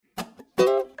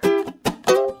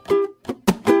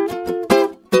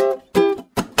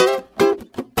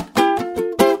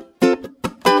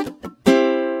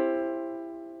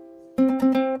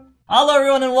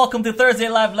welcome to Thursday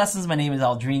Live Lessons. My name is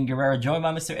Aldrin Guerrero, joined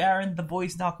by Mr. Aaron, the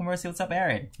voice Nakamura. Say what's up,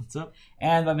 Aaron. What's up?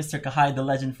 And by Mr. Kahai, the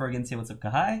legend Fergan. Say what's up,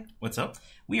 Kahai. What's up?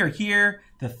 We are here.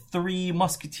 The three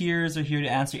musketeers are here to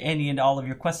answer any and all of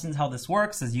your questions. How this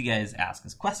works is you guys ask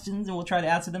us questions, and we'll try to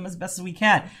answer them as best as we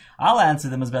can. I'll answer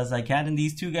them as best as I can, and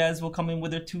these two guys will come in with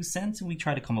their 2 cents, and we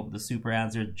try to come up with a super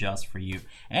answer just for you.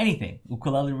 Anything.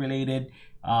 Ukulele related,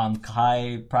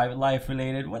 Kahai, private life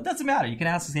related. What doesn't matter. You can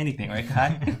ask us anything, right,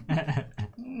 Kahai?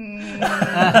 You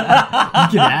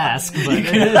can ask, but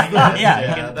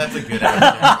yeah, that's a good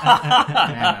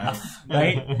answer.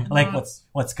 Right? Like,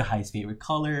 what's Kahai's favorite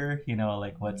color? You know,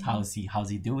 like how's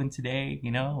he doing today?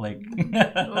 You know, like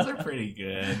Those are pretty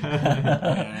good.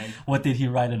 what did he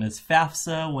write on his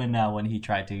FAFSA when he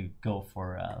tried to go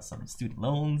for some student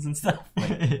loans and stuff?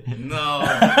 Like, No,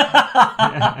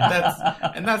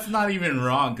 that's not even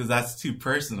wrong because that's too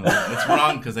personal. It's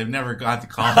wrong because I've never gone to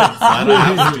college, so I don't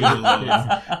have student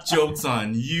loans. Joke's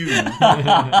on you.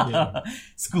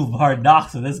 School of Hard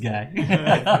Knocks with this guy.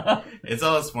 It's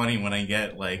always funny when I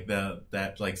get like that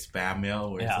spam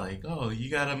mail where it's like, oh, you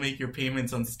gotta make your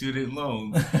payments on student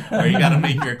loans, or you gotta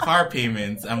make your car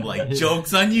payments. I'm like,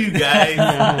 joke's on you guys.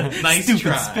 Nice Stupid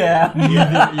try. spam.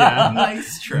 yeah.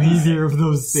 Nice try. Neither of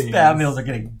those things. Spam mails are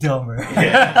getting dumber.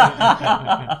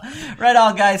 Right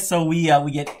on, guys. So we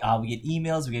get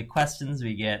emails, we get questions,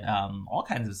 we get all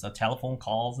kinds of stuff, telephone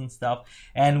calls and stuff,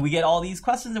 and we get all these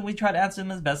questions, and we try to answer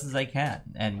them as best as I can,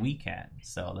 and we can.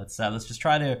 So let's just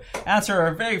try to answer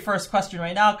our very first question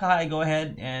right now. Kahai, go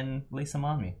ahead and lay some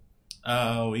on me.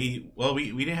 We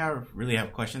didn't really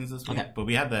have questions this week, but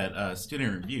we had that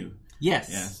student review. Yes.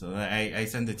 Yeah, so I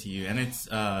sent it to you, and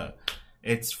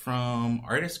it's from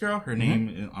Artist Girl. Her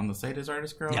name on the site is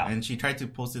Artist Girl, and she tried to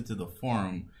post it to the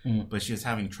forum, but she was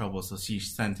having trouble, so she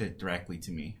sent it directly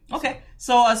to me. Okay,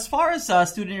 so as far as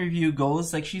student review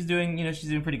goes, like she's doing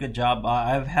a pretty good job.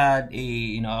 I've had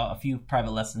a few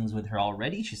private lessons with her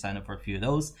already. She signed up for a few of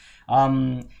those.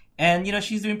 And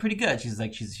she's doing pretty good.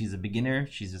 She's a beginner.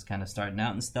 She's just kind of starting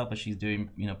out and stuff, but she's doing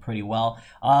pretty well.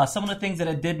 Some of the things that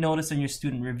I did notice in your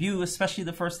student review, especially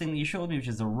the first thing that you showed me, which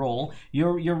is a roll.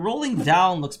 Your rolling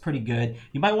down looks pretty good.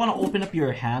 You might want to open up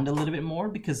your hand a little bit more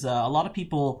because a lot of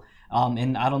people,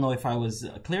 and I don't know if I was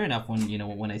clear enough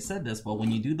when I said this, but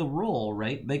when you do the roll,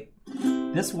 right, like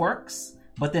this works.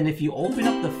 But then if you open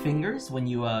up the fingers when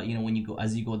you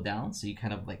as you go down, so you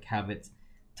kind of like have it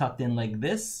tucked in like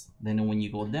this, then when you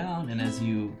go down and as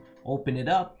you open it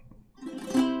up,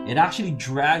 it actually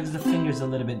drags the fingers a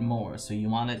little bit more. So you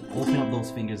want to open up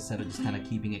those fingers instead of just kind of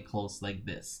keeping it close like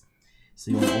this. So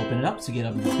you want to open it up to get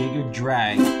a bigger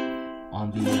drag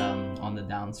on the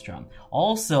down strum.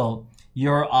 Also,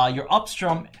 your up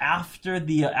strum after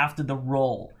the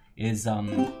roll is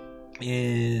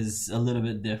a little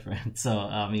bit different. So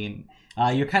I mean,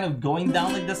 you're kind of going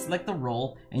down like this, like the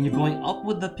roll, and you're going up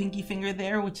with the pinky finger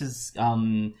there, which is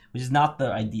not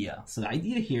the idea. So the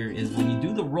idea here is when you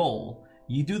do the roll,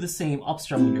 you do the same up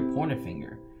strum with your pointer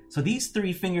finger. So these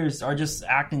 3 fingers are just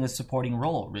acting as supporting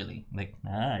roll, really. Like,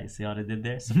 you see what I did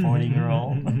there? Supporting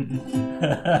roll.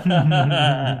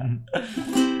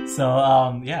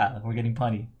 So we're getting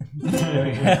punny.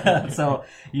 So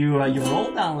you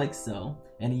roll down like so,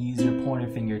 and you use your pointer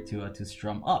finger to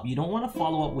strum up. You don't want to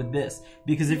follow up with this,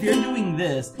 because if you're doing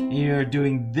this and you're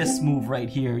doing this move right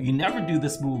here, you never do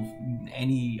this move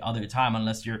any other time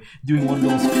unless you're doing one of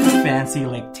those fancy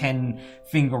like 10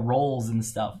 finger rolls and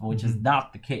stuff, which is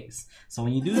not the case. So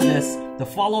when you do this, the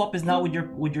follow up is not with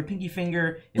your pinky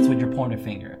finger, it's with your pointer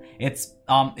finger. It's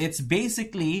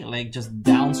basically like just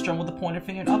down strum with the pointer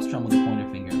finger and up strum with the pointer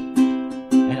finger.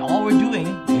 And all we're doing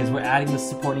is we're adding the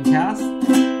supporting cast.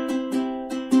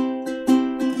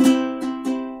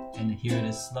 Here it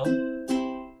is slow.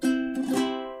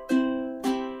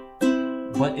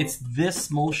 But it's this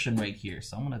motion right here.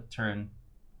 So I'm going to turn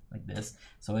like this.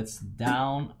 So it's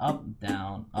down, up,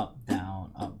 down, up,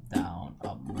 down, up, down,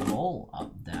 up, roll,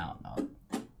 up, down, up.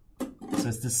 So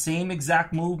it's the same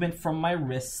exact movement from my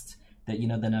wrist that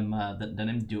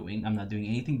I'm doing. I'm not doing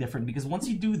anything different, because once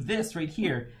you do this right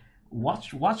here,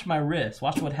 watch my wrist.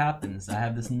 Watch what happens. I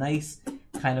have this nice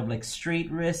kind of like straight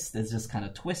wrist that's just kind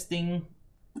of twisting.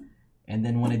 And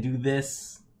then when I do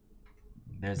this,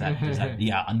 there's that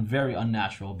very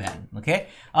unnatural bend. Okay,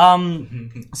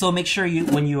 so make sure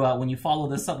when you follow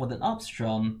this up with an up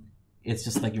strum, it's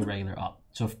just like your regular up.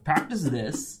 So practice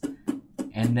this,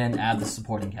 and then add the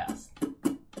supporting cast.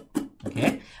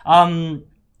 Okay,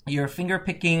 your finger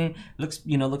picking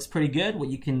looks pretty good. What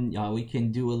we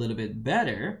can do a little bit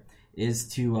better is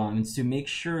to make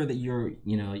sure that you're,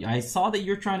 I saw that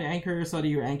you're trying to anchor, so that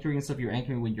you're anchoring and stuff, you're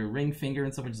anchoring with your ring finger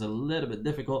and stuff, which is a little bit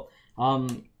difficult.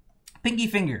 pinky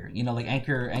finger, like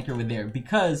anchor with there,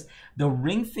 because the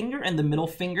ring finger and the middle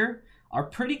finger are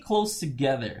pretty close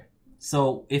together.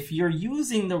 So if you're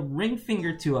using the ring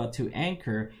finger to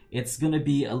anchor, it's gonna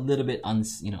be a little bit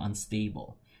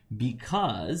unstable.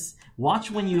 Because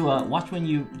watch when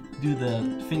you do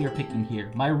the finger picking here.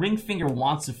 My ring finger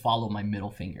wants to follow my middle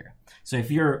finger. So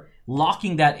if you're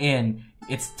locking that in,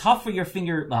 it's tough for your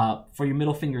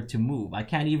middle finger to move. I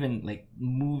can't even like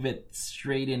move it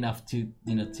straight enough to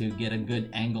get a good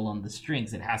angle on the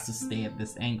strings. It has to stay at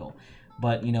this angle.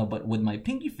 But with my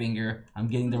pinky finger, I'm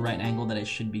getting the right angle that I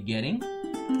should be getting.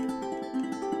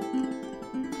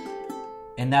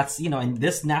 And that's, and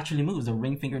this naturally moves. The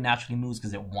ring finger naturally moves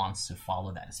because it wants to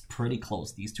follow that. It's pretty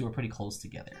close. These two are pretty close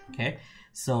together, okay?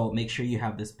 So make sure you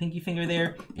have this pinky finger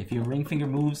there. If your ring finger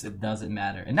moves, it doesn't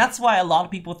matter. And that's why a lot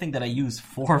of people think that I use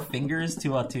 4 fingers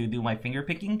to do my finger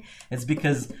picking. It's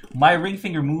because my ring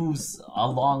finger moves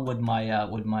along with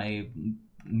my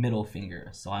middle finger.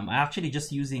 So I'm actually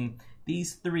just using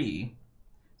these 3.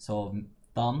 So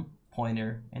thumb,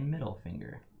 pointer, and middle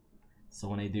finger. So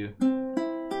when I do...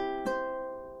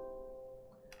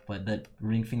 but the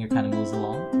ring finger kind of moves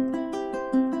along.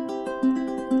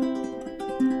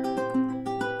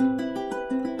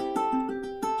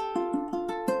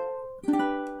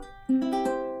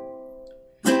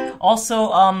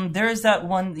 Also, there is that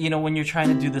one, when you're trying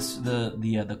to do this,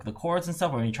 the chords and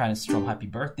stuff, when you're trying to strum Happy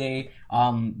Birthday,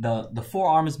 the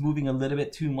forearm is moving a little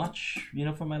bit too much,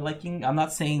 for my liking. I'm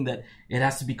not saying that it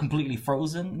has to be completely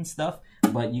frozen and stuff,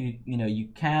 but you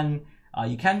can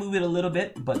move it a little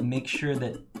bit, but make sure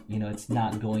that, it's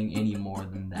not going any more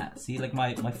than that. See, like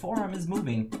my forearm is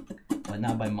moving, but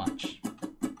not by much.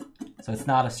 So it's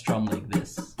not a strum like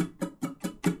this.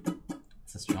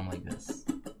 It's a strum like this.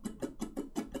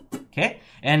 Okay?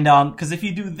 And because if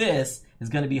you do this, it's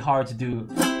going to be hard to do,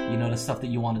 the stuff that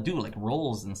you want to do, like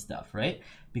rolls and stuff, right?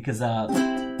 Because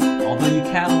although you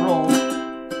can roll,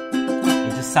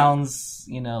 it just sounds,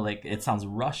 like it sounds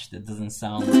rushed. It doesn't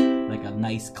sound like a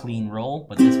nice clean roll,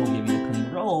 but this will give you a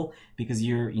clean roll because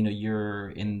you're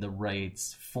in the right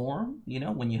form.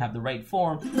 When you have the right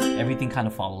form, everything kind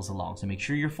of follows along. So make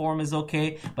sure your form is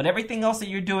okay, but everything else that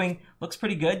you're doing looks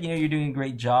pretty good. You're doing a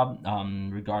great job,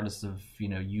 regardless of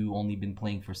you only been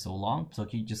playing for so long. So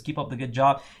just keep up the good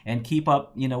job and keep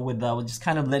up with just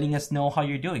kind of letting us know how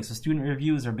you're doing. So student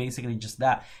reviews are basically just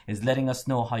that, is letting us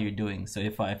know how you're doing. So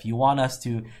if you want us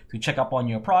to check up on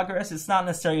your progress, it's not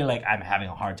necessarily like I'm having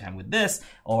a hard time with this,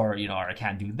 or or I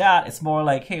can't do that. It's more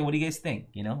like, hey, what do you guys think?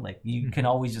 Like you can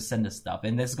always just send us stuff,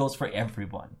 and this goes for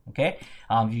everyone. Okay,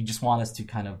 you just want us to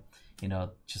kind of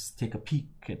just take a peek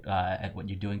at what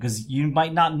you're doing, because you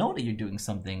might not know that you're doing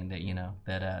something that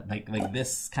like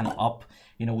this kind of up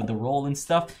with the roll and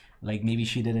stuff. Like maybe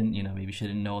she didn't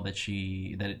know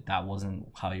that that wasn't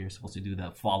how you're supposed to do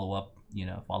the follow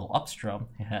up strum.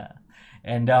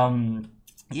 And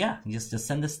just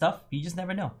send us stuff. You just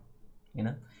never know,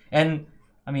 And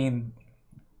I mean,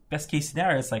 best case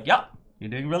scenario is like, yeah, you're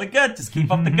doing really good. Just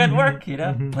keep up the good work,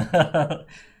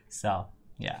 So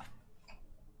yeah.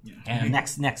 And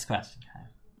next question.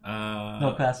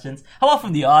 No questions. How about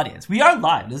from the audience? We are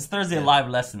live. This is Thursday live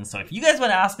lesson. So if you guys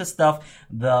want to ask us stuff,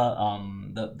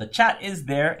 the chat is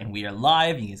there, and we are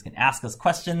live. You guys can ask us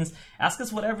questions. Ask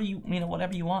us whatever you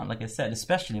want. Like I said,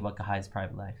 especially about Kahai's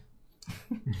private life.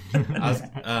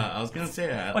 I was gonna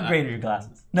say, what grade are your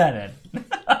glasses? No.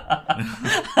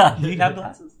 Do you have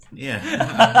glasses? Yeah.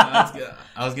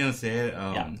 I was gonna say,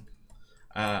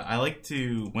 I like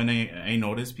to, when I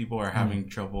notice people are having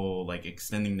trouble like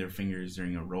extending their fingers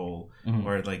during a roll,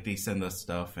 or like they send us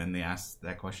stuff and they ask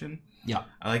that question. Yeah,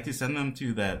 I like to send them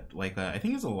to that, like I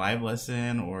think it's a live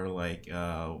lesson, or like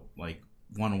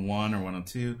 101 or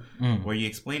 102, where you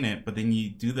explain it, but then you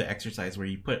do the exercise where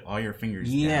you put all your fingers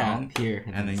down here,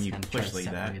 and then you push like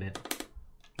that.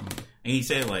 And you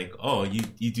say like, oh,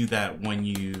 you do that when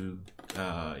you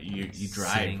drive,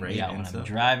 sitting, right? Yeah, when I'm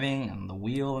driving, I'm the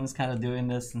wheel and it's kind of doing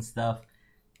this and stuff.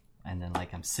 And then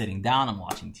like I'm sitting down, I'm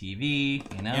watching TV,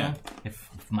 if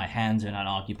my hands are not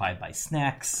occupied by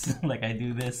snacks, like I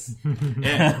do this.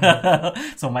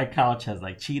 So my couch has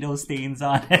like Cheeto stains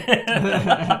on it.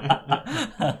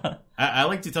 I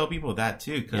like to tell people that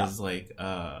too, because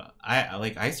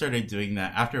I started doing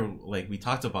that after like we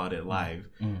talked about it live.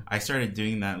 I started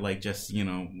doing that like just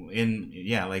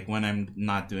like when I'm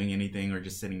not doing anything or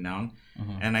just sitting down.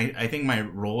 And I think my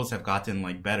rolls have gotten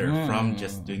like better from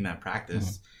just doing that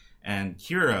practice. And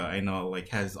Kira, I know, like,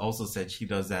 has also said she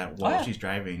does that while she's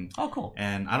driving. Oh, cool.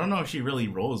 And I don't know if she really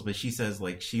rolls, but she says,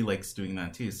 like, she likes doing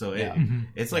that, too. So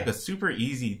it's like a super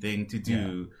easy thing to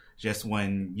do just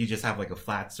when you just have like a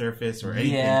flat surface or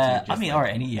anything. Yeah, to just, or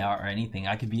anything.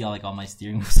 I could be like on my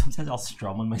steering wheel. Sometimes I'll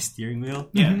strum on my steering wheel.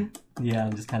 Yeah. Yeah,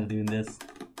 I'm just kind of doing this.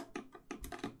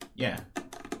 Yeah.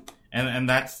 And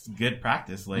that's good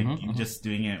practice. Like, you're just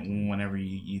doing it whenever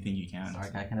you think you can. Sorry,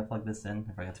 can I kind of plug this in?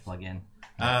 I forgot to plug in.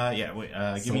 Yeah, wait,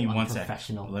 give me 1 sec.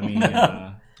 Let me,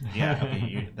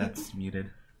 okay, that's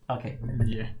muted. Okay.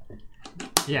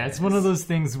 Yeah, it's one of those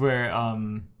things where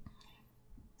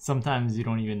sometimes you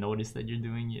don't even notice that you're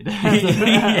doing it.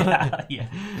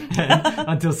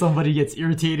 Until somebody gets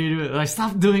irritated. Like,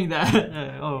 stop doing that.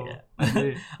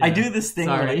 I do this thing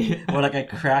where like I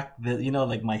crack the,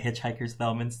 like my hitchhiker's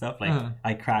thumb and stuff. Like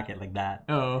I crack it like that.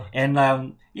 Oh. And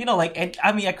I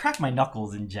crack my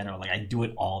knuckles in general. Like I do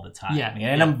it all the time. Yeah.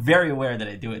 And I'm very aware that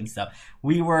I do it and stuff.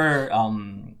 We were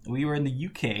in the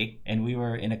UK and we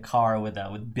were in a car with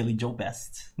Billy Joe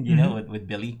Best, with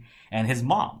Billy and his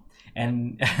mom.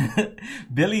 And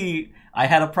Billy, I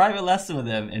had a private lesson with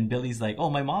him, and Billy's like, "Oh,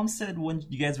 my mom said when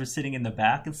you guys were sitting in the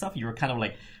back and stuff, you were kind of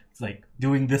like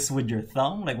doing this with your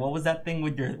thumb. Like, what was that thing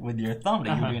with your thumb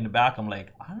that you were doing in the back?" I'm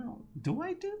like, "I don't know. Do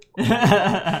I do?"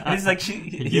 And he's like,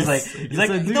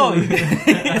 no.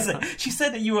 She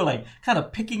said that you were like kind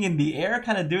of picking in the air,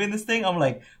 kind of doing this thing. I'm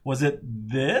like, was it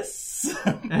this?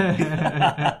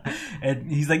 And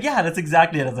he's like, yeah, that's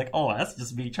exactly it. I was like, oh, that's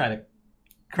just me trying to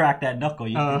crack that knuckle.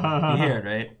 You hear it,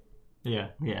 right? Yeah.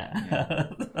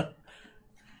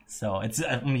 So it's,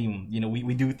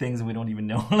 we do things and we don't even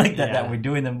know that we're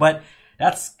doing them. But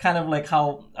that's kind of like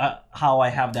how I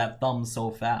have that thumb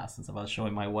so fast. Since I was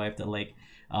showing my wife that what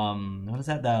is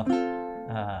that? What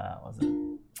was it?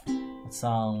 What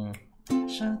song?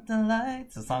 Shut the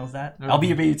lights. The song's that? I'll Be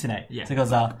Your Baby Tonight. Yeah. So it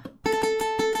goes,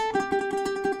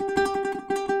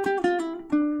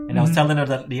 and I was telling her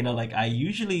that, I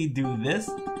usually do this,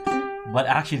 but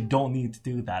actually don't need to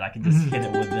do that. I can just hit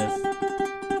it with this.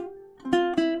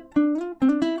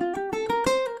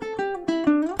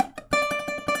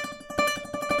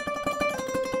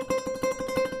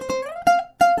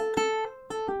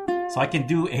 So I can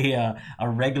do a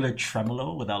regular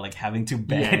tremolo without having to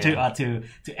bang to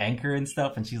anchor and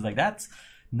stuff. And she's like, that's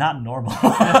not normal.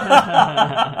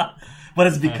 But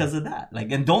it's because of that.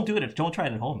 And don't do it. Don't try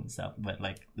it at home and stuff. But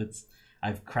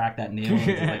I've cracked that nail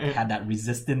and had that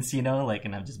resistance, and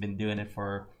I've just been doing it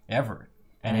forever.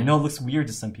 And I know it looks weird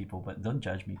to some people, but don't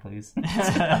judge me, please.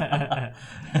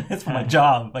 It's for my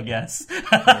job, I guess.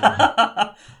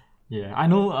 Yeah, I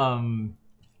know.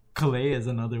 Calais is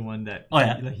another one that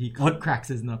he cracks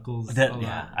his knuckles.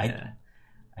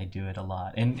 I do it a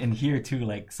lot, and here too.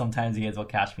 Sometimes you guys will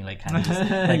catch me kind of just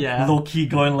low key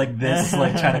going like this,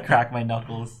 trying to crack my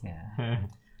knuckles. Yeah.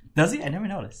 Does he? I never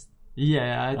noticed.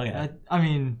 Yeah, I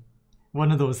mean,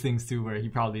 one of those things too where he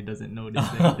probably doesn't notice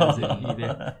that he does it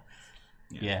either.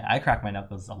 Yeah, I crack my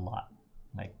knuckles a lot,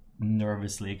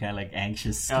 nervously, kind of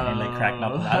anxious, kind of crack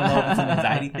knuckles. I don't know if it's an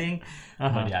anxiety thing,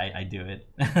 but I do it.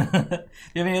 Do you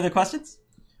have any other questions?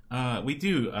 We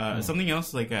do. Something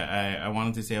else I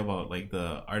wanted to say about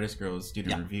the Artist Girl's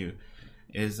student review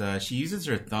is she uses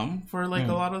her thumb for a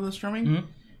lot of the strumming. Mm-hmm.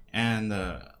 And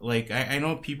I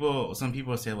know some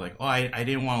people say oh, I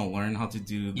didn't want to learn how to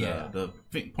do the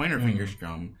pointer finger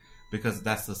strum because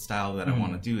that's the style that I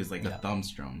want to do is a thumb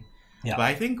strum. Yeah. But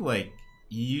I think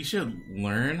you should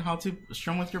learn how to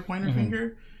strum with your pointer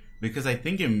finger because I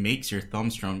think it makes your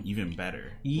thumb strum even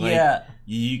better. Yeah.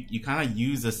 You kind of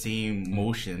use the same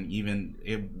motion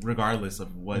regardless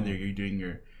of whether you're doing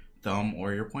your thumb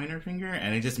or your pointer finger,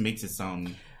 and it just makes it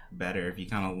sound better if you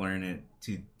kind of learn it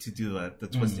to do the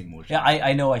twisting motion. Yeah,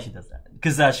 I know why she does that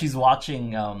because she's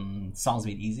watching Songs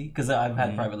Made Easy because I've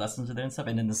had private lessons with her and stuff,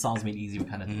 and then the Songs Made Easy we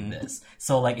kind of do this.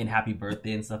 So in Happy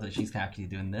Birthday and stuff, that she's actually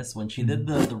doing this. When she did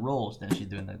the rolls, then she's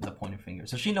doing the pointer finger.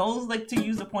 So she knows to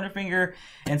use the pointer finger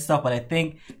and stuff. But I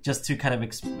think just to kind of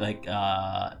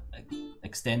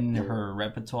extend her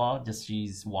repertoire, just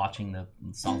she's watching the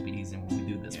Songs Made Easy when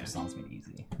we do this for Songs Made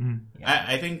Easy. Yeah.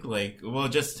 I think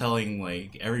just telling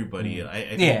everybody.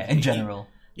 I think in general.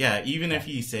 Yeah, even if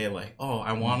you say oh,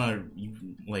 I want to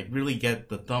really get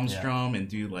the thumb strum and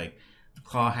do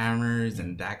claw hammers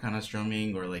and that kind of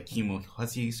strumming, or Kimo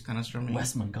Hussey's kind of strumming.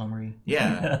 Wes Montgomery.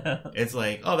 Yeah, it's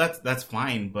oh, that's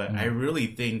fine, but I really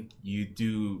think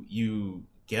you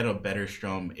get a better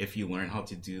strum if you learn how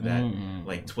to do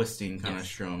that twisting kind of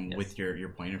strum with your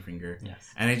pointer finger. Yes.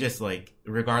 And it just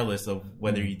regardless of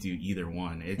whether you do either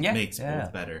one, it makes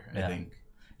both better. I think.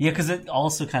 Yeah, because it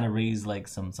also kind of raised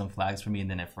some flags for me,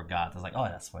 and then I forgot. I was like, oh,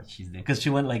 that's what she's doing. Because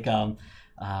she went what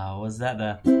was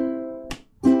that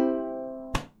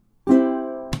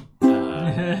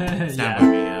Stand By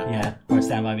Me, yeah. Or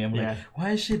stand by me. I'm like, Yeah.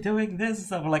 why is she doing this? And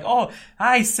stuff. I'm like, oh,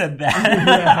 I said that.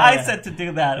 Yeah. I said to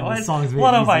do that. And the song's made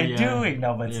What am I easy, yeah. doing?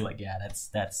 No, but it's Yeah. like, yeah,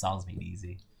 that song's made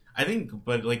easy. I think,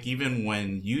 but like even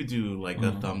when you do like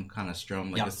a thumb kind of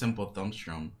strum, like Yeah. a simple thumb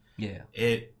strum, Yeah.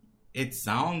 it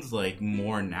sounds like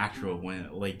more natural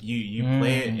when like you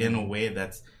play it in a way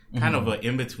that's kind of an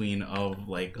in between of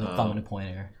like The thumb and the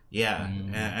pointer. yeah,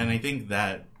 and I think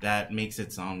that makes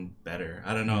it sound better.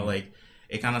 I don't know, like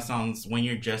it kind of sounds when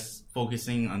you're just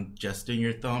focusing on just doing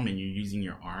your thumb and you're using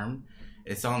your arm.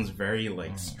 It sounds very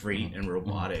like straight and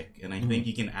robotic, and I think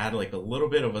you can add like a little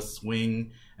bit of a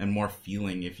swing and more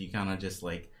feeling if you kind of just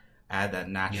like add that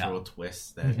natural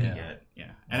twist that you get.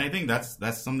 Yeah, and I think that's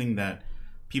something that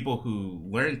people who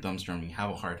learn thumb strumming have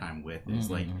a hard time with. It's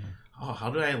like, oh, how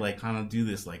do I like kind of do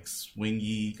this like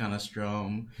swingy kind of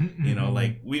strum? You know,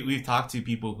 like we've talked to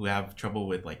people who have trouble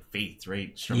with like faiths,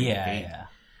 right? Strumming faith. Yeah.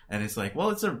 And it's like,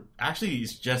 well, it's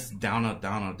just down up,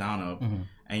 down up, down up,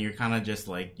 and you're kind of just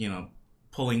like, you know,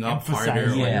 pulling up harder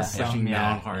or you're pushing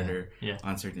down harder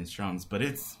on certain strums. But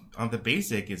it's on the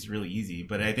basic, it's really easy.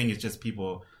 But I think it's just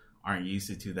people aren't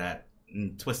used to that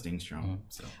twisting strum.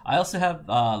 So I also have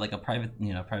like a private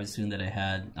student that I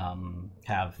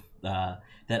had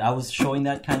that I was showing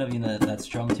that kind of that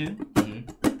strum to,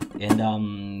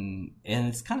 and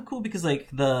it's kind of cool because like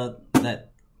that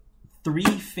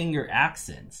 3-finger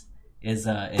accent is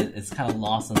it's kind of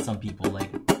lost on some people,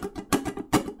 like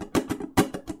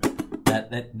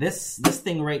that this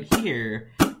thing right here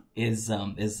is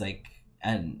like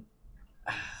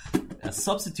a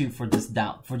substitute for just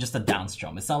a down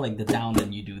strum. It's not like the down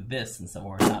then you do this and stuff,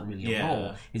 or it's not really a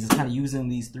roll. It's just kind of using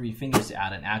these 3 fingers to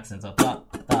add an accent of da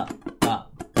da da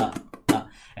da da.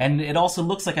 And it also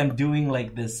looks like I'm doing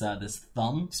like this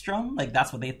thumb strum. Like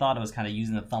that's what they thought. I was kind of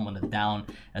using the thumb on the down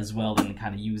as well, and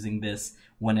kind of using this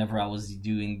whenever I was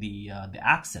doing the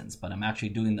accents. But I'm actually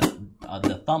doing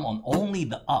the thumb on only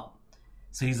the up.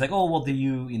 So he's like, oh well, do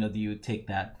you take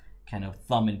that kind of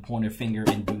thumb and pointer finger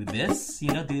and do this,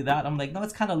 do that? I'm like, no,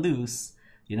 it's kind of loose,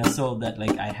 so that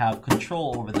like I have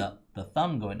control over the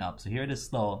thumb going up. So here it is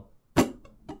slow.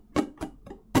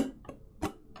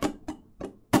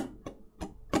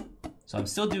 So I'm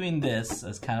still doing this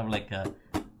as kind of like to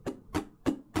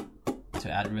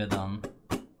add rhythm.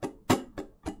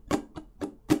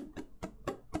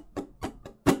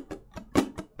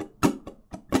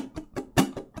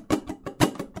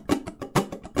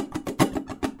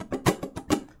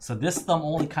 So this thumb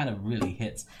only kind of really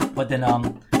hits, but then I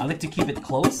like to keep it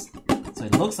close, so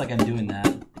it looks like I'm doing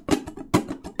that,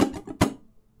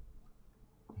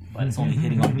 but it's only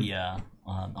hitting on the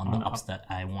ups that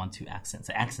I want to accent.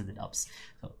 So accented ups.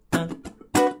 So dun.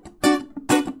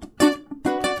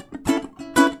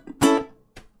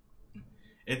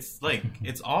 it's like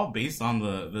it's all based on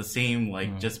the same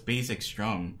like just basic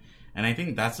strum, and I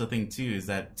think that's the thing too, is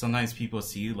that sometimes people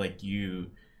see like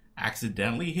you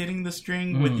accidentally hitting the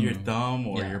string with your thumb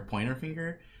or your pointer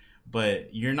finger,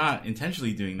 but you're not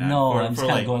intentionally doing that. No, I'm just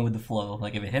kind of going with the flow.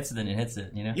 Like if it hits it, then it hits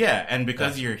it, Yeah, and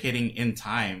because you're hitting in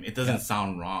time, it doesn't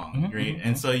sound wrong, right?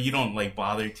 And so you don't like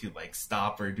bother to like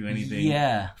stop or do anything.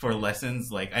 Yeah. For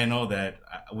lessons, like I know that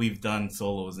we've done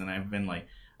solos, and I've been like,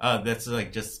 that's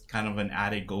like just kind of an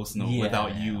added ghost note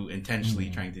without you intentionally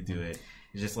trying to do it.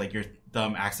 It's just like your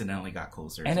thumb accidentally got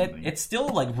closer. And it still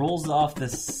like rolls off the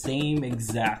same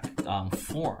exact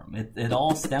form. It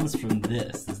all stems from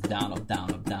this down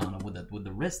up with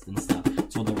the wrist and stuff.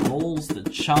 So the rolls, the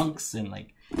chunks, and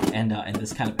like and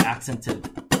this kind of accented.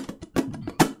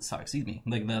 Sorry, excuse me.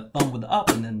 Like the thumb with the up,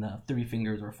 and then the 3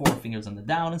 fingers or 4 fingers on the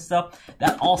down and stuff.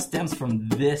 That all stems from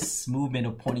this movement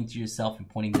of pointing to yourself and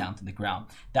pointing down to the ground.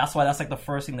 That's why that's like the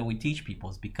first thing that we teach people,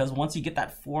 is because once you get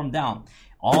that form down,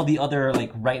 all the other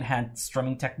like right hand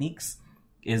strumming techniques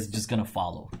is just gonna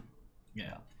follow.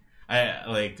 Yeah. I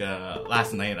like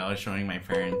last night I was showing my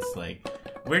parents, like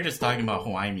we're just talking about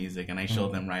Hawaiian music, and I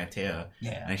showed them Raiatea.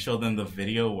 Yeah. And I showed them the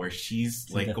video where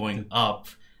she's like going up,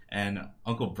 and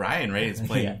Uncle Brian, right, is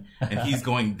playing, and he's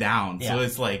going down. So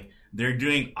it's like they're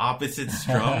doing opposite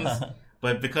strums,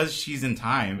 but because she's in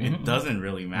time, it doesn't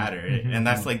really matter. And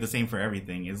that's like the same for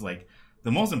everything. Is like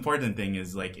the most important thing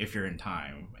is like if you're in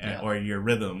time or your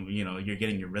rhythm, you're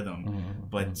getting your rhythm.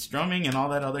 But strumming and all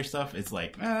that other stuff, it's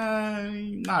like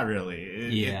not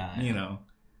really.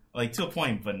 Like to a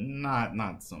point, but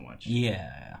not so much.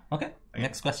 Yeah. Okay.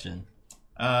 Next question.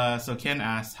 So Ken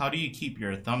asks, how do you keep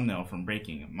your thumbnail from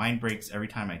breaking? Mine breaks every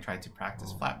time I try to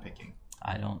practice flat picking.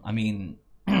 I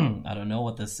I don't know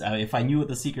what this. If I knew what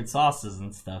the secret sauce is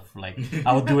and stuff, like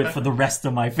I would do it for the rest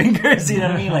of my fingers. You know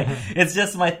what I mean? Like it's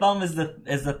just my thumb is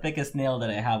the thickest nail that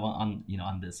I have on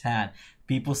this hand.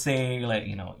 People say like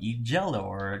eat Jello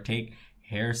or take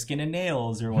hair, skin, and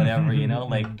nails or whatever.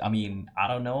 Like I mean I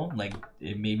don't know. Like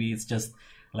maybe it's just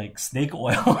like snake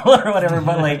oil or whatever.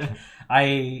 But like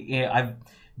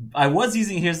I was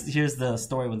using here's the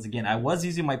story once again. I was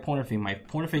using my pointer finger. My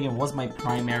pointer finger was my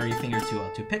primary finger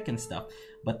to pick and stuff.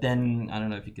 But then I don't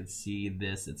know if you can see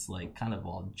this. It's like kind of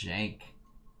all jank.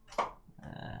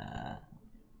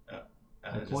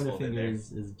 My pointer finger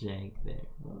is jank there.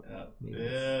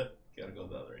 Gotta go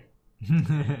the other way.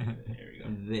 There we go.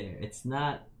 There. It's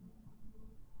not.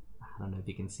 I don't know if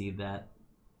you can see that.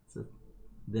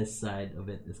 This side of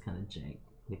it is kind of jank.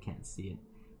 They can't see it.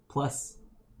 Plus,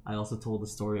 I also told the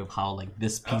story of how like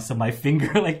this piece of my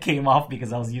finger like came off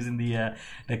because I was using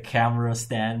the camera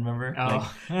stand. Remember?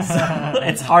 Oh. Like, so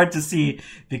it's hard to see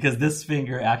because this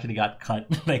finger actually got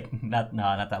cut. Like not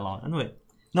that long. Anyway,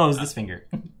 no, it was this finger.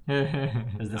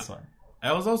 It was this one.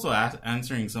 I was also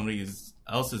answering somebody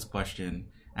else's question.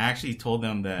 I actually told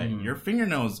them that your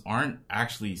fingernails aren't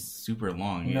actually super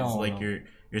long. It's like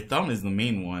your thumb is the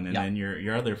main one, and then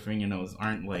your other fingernails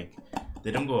aren't like. They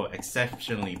don't go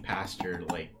exceptionally past your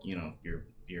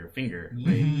your finger.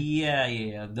 Right?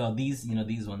 Yeah. No, these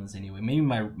ones anyway. Maybe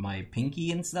my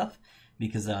pinky and stuff,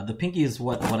 because the pinky is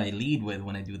what I lead with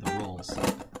when I do the rolls.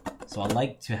 So I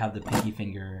like to have the pinky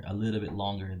finger a little bit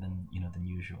longer than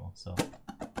usual. So.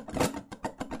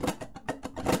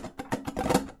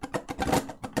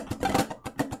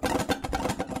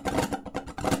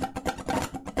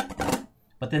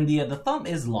 But then the thumb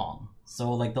is long.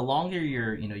 So like the longer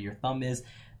your thumb is,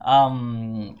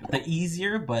 the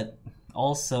easier, but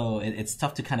also it's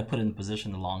tough to kind of put it in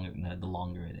position the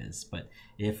longer it is. But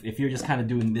if you're just kind of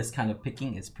doing this kind of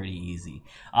picking, it's pretty easy.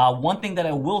 One thing that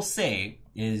I will say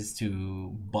is to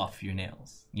buff your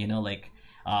nails.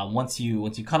 Once you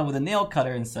cut them with a nail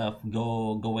cutter and stuff,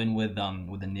 go in with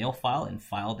a nail file and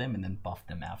file them and then buff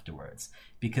them afterwards.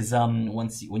 Because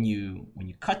when you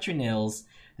cut your nails,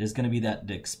 there's gonna be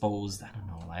the exposed.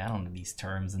 I don't know these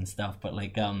terms and stuff, but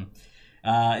like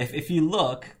if you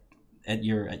look at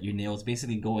your nails,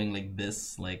 basically going like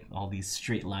this, like all these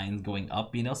straight lines going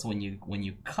up, So when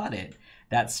you cut it,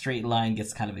 that straight line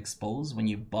gets kind of exposed. When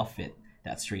you buff it,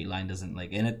 that straight line doesn't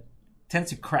and it tends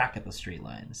to crack at the straight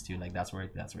lines too. Like that's where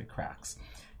it cracks.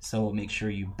 So make sure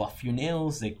you buff your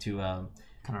nails like to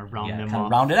kind of round them off.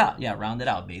 Off. Round it out. Yeah, round it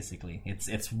out basically.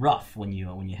 It's rough when you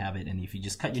have it, and if you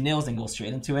just cut your nails and go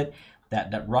straight into it,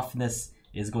 that roughness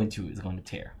is going to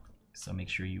tear. So make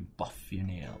sure you buff your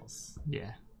nails.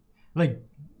 Yeah. Like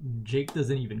Jake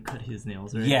doesn't even cut his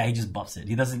nails, right? Yeah, he just buffs it.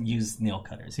 He doesn't use nail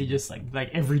cutters. He just like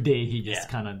every day he just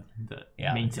kind of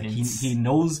maintenance. Like he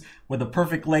knows where the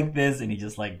perfect length is, and he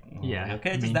just okay,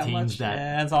 just that much.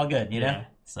 Yeah, it's all good, you know.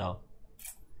 So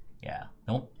yeah,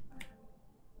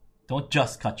 don't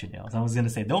just cut your nails. I was gonna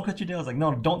say don't cut your nails. Like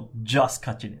no, don't just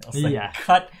cut your nails. Like,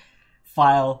 cut,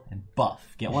 file, and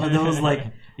buff. Get one of those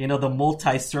the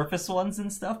multi-surface ones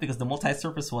and stuff, because the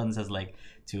multi-surface ones has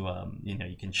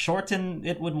you can shorten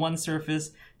it with one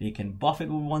surface, you can buff it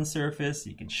with one surface,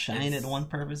 you can shine it one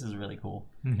purpose. Is really cool.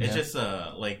 It's just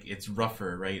it's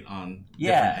rougher, right, on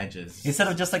different edges. Instead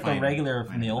of just like the regular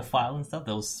nail file and stuff,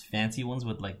 those fancy ones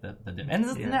with like the and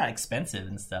it's not expensive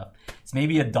and stuff. It's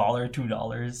maybe $1,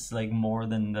 $2 like more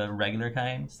than the regular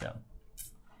kind. So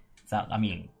it's not. I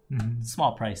mean.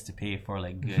 Small price to pay for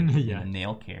like good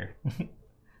nail care.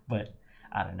 But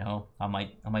I don't know. I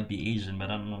might be Asian, but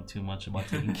I don't know too much about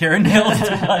taking care of nails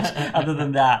too much. Other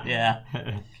than that, yeah.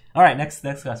 All right, next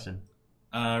question.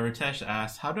 Ritesh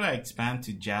asks, how do I expand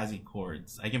to jazzy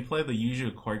chords? I can play the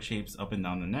usual chord shapes up and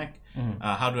down the neck.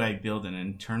 How do I build an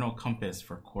internal compass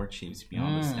for chord shapes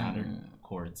beyond the standard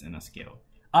chords in a scale?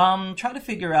 Try to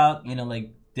figure out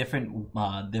different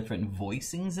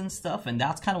voicings and stuff, and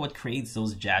that's kind of what creates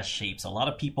those jazz shapes. A lot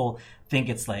of people think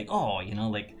it's like,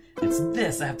 it's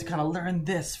this, I have to kind of learn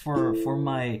this for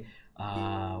my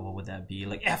what would that be,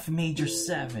 like F major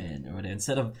 7, or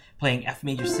instead of playing F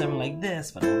major 7 like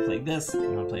this, but I want to play this, I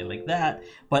want to play it like that.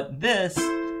 But this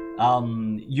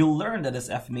you'll learn that it's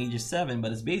F major 7,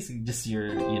 but it's basically just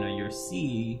your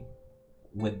C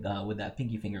with that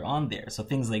pinky finger on there. So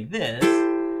things like this,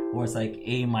 or it's like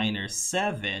A minor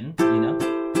 7,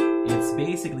 it's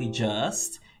basically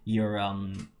just your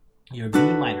B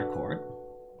minor chord,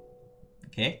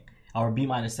 okay, our B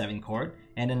minor 7 chord,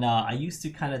 and then I used to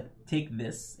kind of take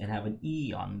this and have an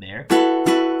E on there,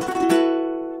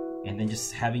 and then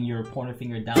just having your pointer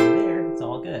finger down there, it's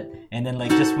all good. And then like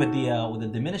just with the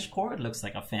diminished chord, it looks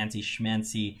like a fancy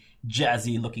schmancy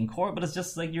jazzy looking chord, but it's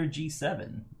just like your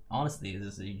G7. Honestly,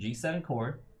 this is a G7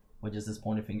 chord with just this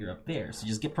pointer finger up there. So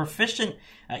just get proficient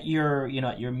at your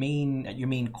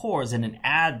main chords, and then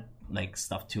add like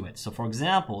stuff to it. So for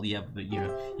example, you have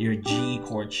your G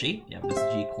chord shape. You have this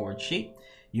G chord shape.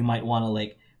 You might want to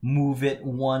like move it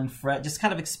one fret, just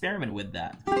kind of experiment with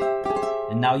that.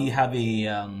 And now you have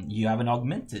an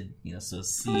augmented, so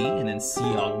C and then C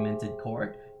augmented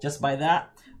chord just by that.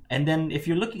 And then if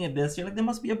you're looking at this, you're like, there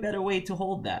must be a better way to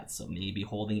hold that. So maybe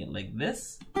holding it like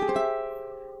this.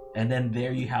 And then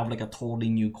there you have like a totally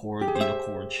new chord,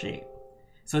 chord shape.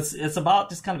 So it's about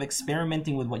just kind of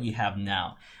experimenting with what you have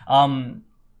now.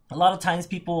 A lot of times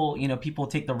people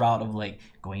take the route of like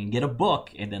going and get a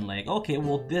book and then like, okay,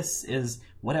 well this is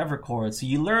whatever chord. So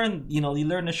you learn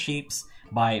the shapes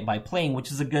by playing,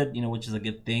 which is a good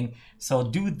thing. So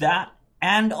do that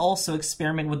and also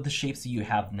experiment with the shapes that you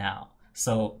have now.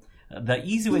 So the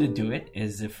easy way to do it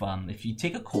is if you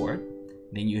take a chord,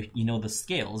 then you know the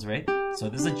scales, right? So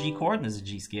this is a G chord and this is a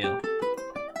G scale.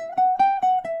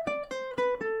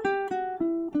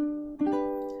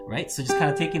 Right? So just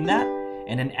kind of taking that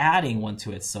and then adding one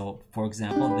to it. So for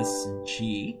example, this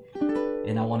G,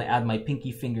 and I want to add my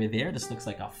pinky finger there. This looks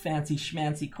like a fancy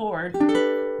schmancy chord,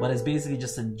 but it's basically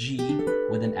just a G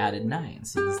with an added 9.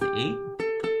 So this is the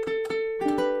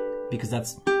 8, because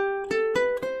that's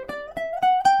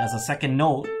a second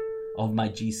note of my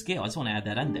G scale. I just want to add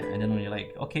that in there. And then when you're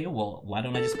like, okay, well, why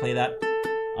don't I just play that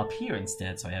up here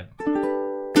instead? So I have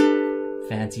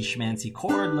fancy schmancy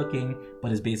chord looking,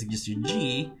 but it's basically just your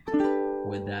G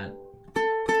with that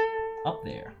up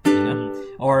there,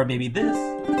 Or maybe this.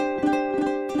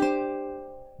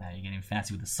 Now you're getting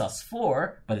fancy with the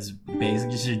sus4, but it's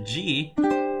basically just your G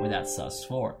with that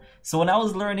sus4. So when I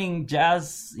was learning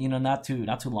jazz, not too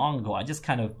long ago, I just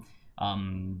kind of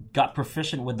got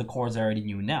proficient with the chords I already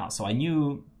knew now. So I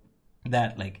knew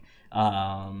that like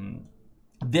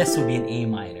this would be an A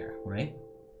minor, right?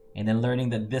 And then learning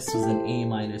that this was an A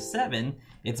minor 7,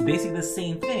 it's basically the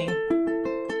same thing,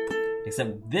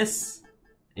 except this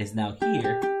is now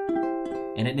here,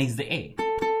 and it needs the A,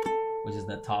 which is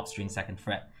the top string 2nd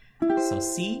fret. So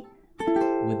C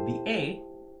with the A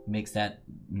makes that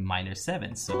minor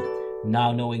 7. So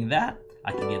now knowing that,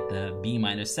 I can get the B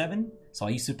minor 7. So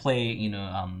I used to play,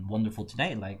 Wonderful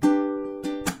Tonight, like,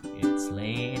 it's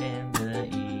late in the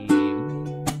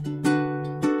evening,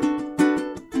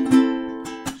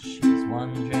 she's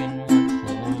wondering what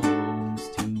clothes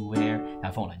to wear. Now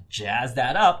if I want to jazz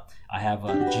that up, I have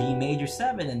a G major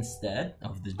 7 instead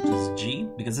of just G,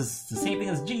 because it's the same thing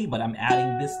as G, but I'm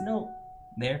adding this note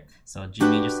there. So G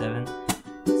major 7,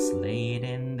 it's late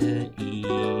in the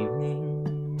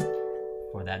evening.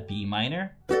 For that B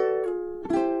minor,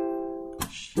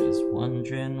 she's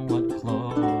wondering what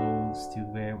clothes to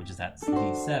wear, which is that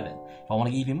D7. If I want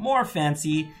to get even more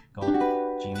fancy, go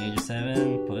G major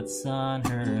 7, puts on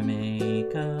her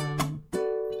makeup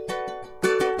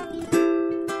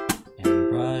and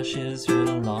brushes her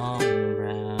long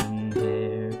brown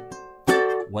hair.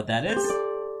 What that is?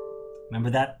 Remember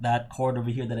that chord over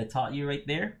here that I taught you right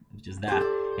there? Which is that.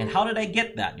 And how did I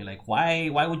get that? You're like, why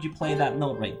would you play that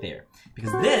note right there?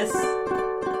 Because this,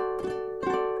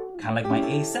 kind of like my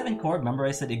A7 chord. Remember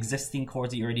I said existing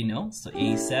chords that you already know? So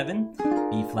A7,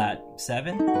 B flat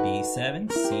 7, B7,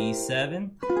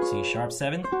 C7, C sharp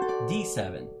 7,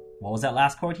 D7. What was that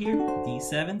last chord here?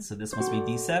 D7, so this must be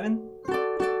D7.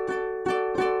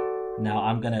 Now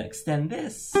I'm gonna extend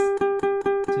this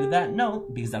to that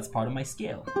note because that's part of my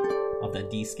scale, of that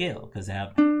D scale, because I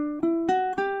have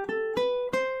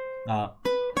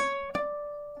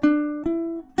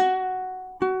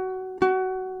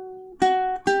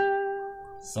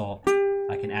so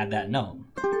I can add that note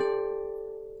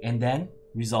and then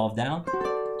resolve down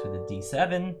to the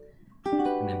D7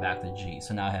 and then back to G.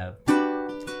 So now I have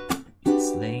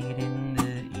it's late in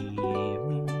the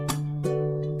evening,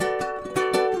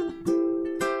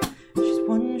 she's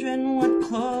wondering what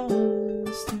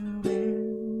clothes to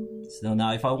wear. So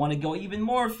now if I want to go even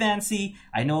more fancy,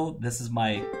 I know this is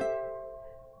my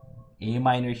A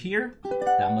minor here,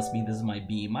 that must be this is my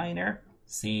B minor,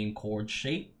 same chord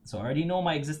shape. So I already know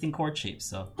my existing chord shape.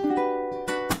 So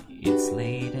it's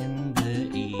late in the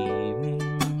evening,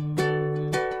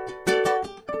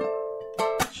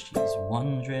 she's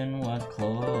wondering what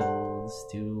clothes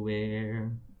to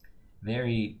wear.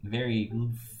 Very, very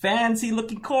fancy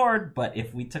looking chord, but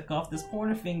if we took off this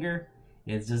pointer finger,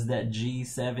 it's just that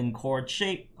G7 chord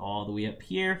shape all the way up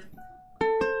here,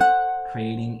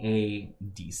 creating a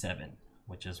D7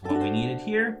 which is what we needed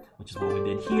here, which is what we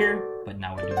did here, but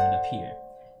now we're doing it up here.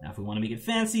 Now if we want to make it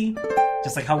fancy,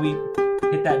 just like how we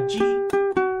hit that G,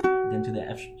 then to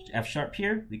the F sharp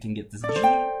here, we can get this G,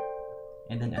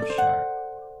 and then F sharp.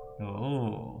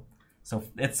 Oh, so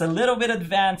it's a little bit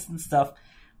advanced and stuff,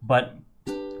 but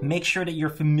make sure that you're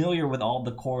familiar with all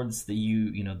the chords that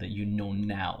you know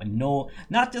now, and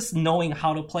not just knowing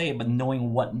how to play it, but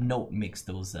knowing what note makes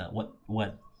those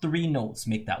what 3 notes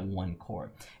make that one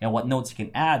chord, and what notes you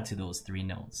can add to those 3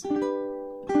 notes. So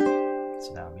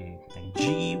that would be like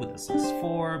G with the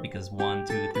sus4, because 1,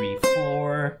 2, 3,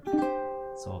 4.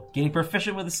 So getting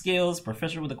proficient with the scales,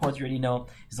 proficient with the chords you already know,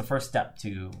 is the first step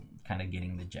to kind of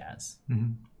getting the jazz.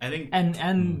 Mm-hmm. I think,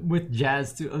 and with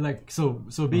jazz too, like so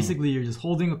basically you're just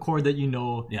holding a chord that you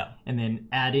know, and then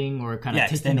adding or kind of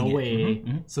taking away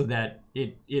so that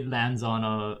it lands on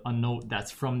a note that's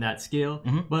from that scale.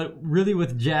 But really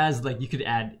with jazz, like you could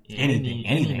add any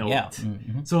note.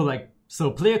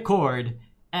 So play a chord,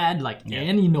 add like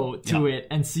any note to it,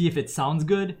 and see if it sounds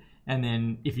good, and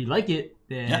then if you like it,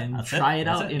 then try it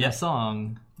out in a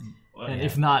song. And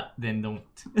if not, then don't.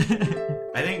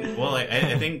 I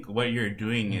think what you're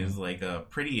doing is like a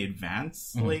pretty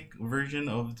advanced like version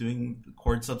of doing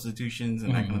chord substitutions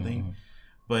and that kind of thing.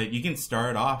 But you can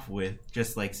start off with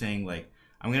just like saying like,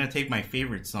 I'm gonna take my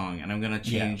favorite song and I'm gonna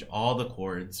change all the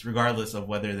chords, regardless of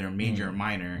whether they're major or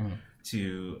minor,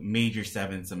 to major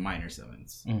 7s and minor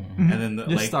 7s. And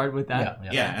then start with that.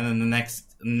 And then the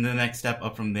next step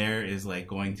up from there is like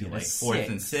going to like 4th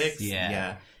and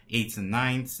 6th. 8s and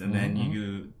 9s, and then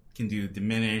you can do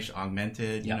diminished,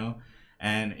 augmented, you know.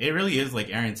 And it really is like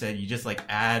Aaron said, you just like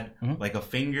add like a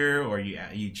finger, or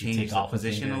you change the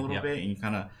position a little bit, and you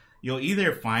kind of, you'll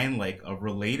either find like a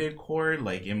related chord,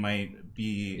 like it might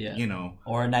be, you know,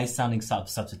 or a nice sounding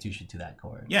substitution to that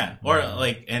chord. Or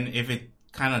like, and if it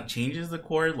kind of changes the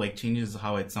chord, like changes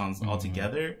how it sounds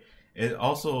altogether. It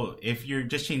also, if you're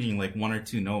just changing like 1 or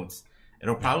 2 notes,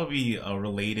 it'll probably be a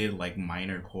related like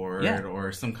minor chord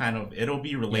or some kind of, it'll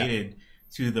be related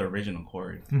to the original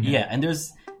chord. And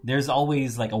there's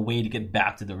always like a way to get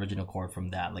back to the original chord from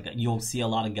that. Like you'll see a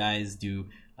lot of guys do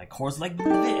like chords like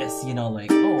this, you know,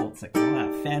 like, oh, it's like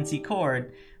that fancy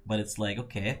chord, but it's like,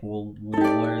 okay, well,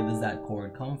 where does that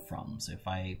chord come from? So if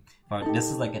this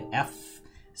is like an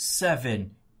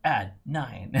F7 add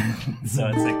 9. So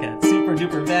it's like a super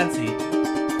duper fancy.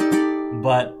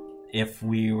 But if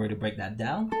we were to break that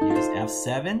down, here's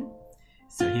F7.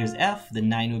 So here's F, the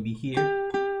 9 would be here.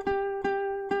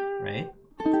 Right?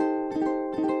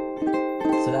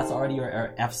 So that's already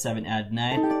our F7 add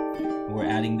 9. We're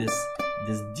adding this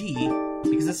D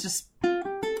because it's just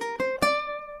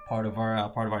part of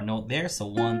our note there. So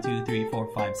 1, 2, 3, 4,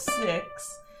 5,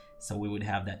 6. So we would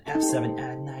have that F7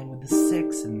 add 9 with the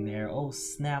 6 in there. Oh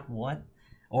snap! What?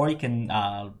 Or you can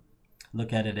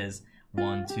look at it as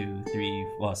 1, 2, 3.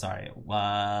 Well, sorry.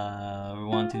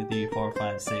 1, 2, 3, 4,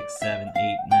 5, 6, 7,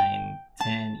 8, 9,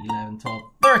 10, 11, 12,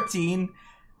 13.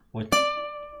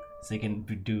 So you can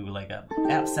do like a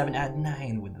F7 add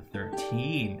 9 with the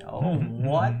 13. Oh,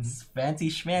 what? Fancy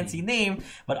schmancy name.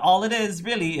 But all it is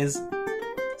really is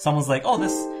someone's like, oh,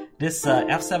 this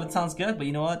F7 sounds good, but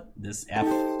you know what? This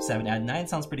F7 add 9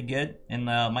 sounds pretty good, and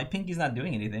my pinky's not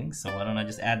doing anything, so why don't I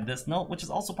just add this note, which is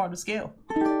also part of the scale.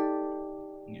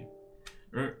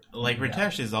 Like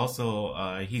Ritesh is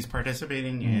also he's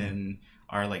participating in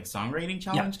our like songwriting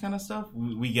challenge kind of stuff.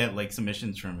 We get like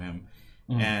submissions from him,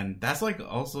 and that's like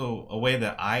also a way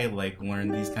that I like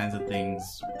learn these kinds of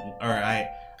things, or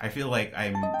I feel like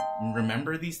I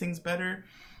remember these things better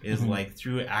is like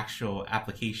through actual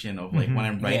application of like when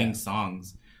I'm writing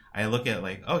songs, I look at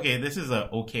like, okay, this is a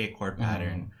okay chord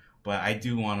pattern, but I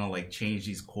do want to like change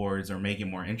these chords or make it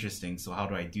more interesting. So how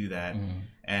do I do that?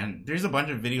 And there's a bunch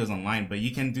of videos online, but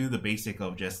you can do the basic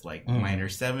of just like minor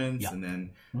 7s and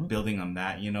then building on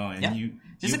that, you know, and you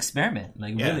just experiment.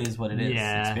 Like really is what it is.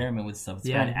 Experiment with stuff.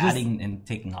 Adding and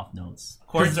taking off notes.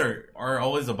 Chords are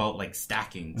always about like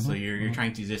stacking. So you're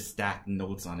trying to just stack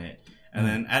notes on it. And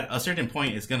then at a certain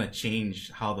point, it's going to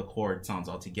change how the chord sounds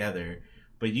altogether.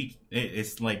 But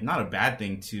it's like not a bad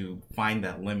thing to find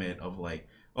that limit of like,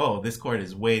 oh, this chord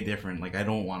is way different. Like I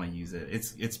don't want to use it.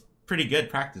 It's pretty good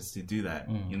practice to do that,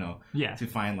 you know, to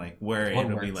find like where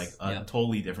it'll be like a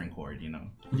totally different chord, you know.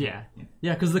 Yeah,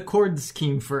 because the chords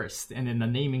came first and then the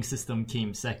naming system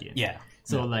came second.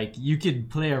 So like you could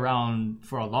play around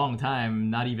for a long time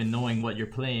not even knowing what you're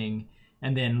playing,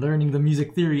 and then learning the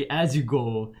music theory as you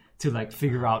go to like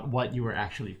figure out what you were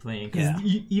actually playing, because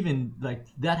even like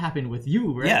that happened with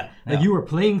you, right? Like you were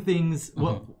playing things.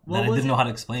 What I didn't know how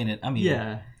to explain it. I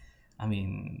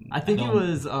mean, I think it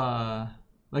was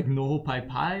like Noho Pai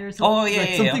Pai or something. Oh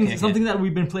yeah, like something that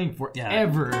we've been playing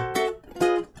forever.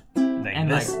 And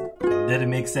this didn't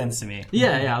make sense to me.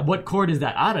 Yeah. What chord is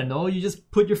that? I don't know. You just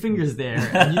put your fingers there,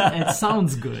 and it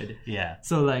sounds good. Yeah.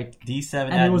 So like D7,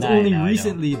 and it was only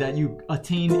recently that you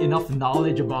attained enough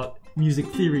knowledge about music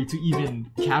theory to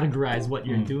even categorize what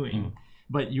you're doing.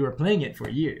 But you were playing it for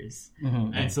years,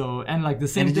 and like the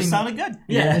same thing. It just sounded good.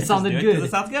 Yeah, it sounded good. It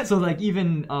sounds good. So like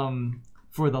even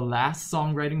for the last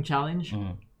songwriting challenge,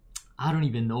 I don't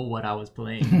even know what I was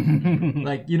playing.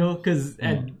 Like because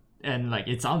and like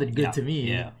it sounded good to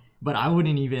me. Yeah. But I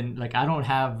wouldn't even like I don't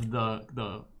have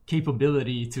the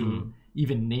capability to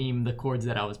even name the chords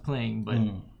that I was playing. But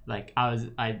like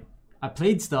I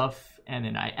played stuff and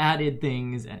then I added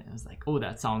things and I was like, oh,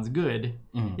 that sounds good.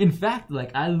 In fact,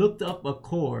 like I looked up a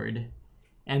chord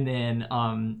and then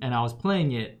and I was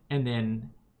playing it and then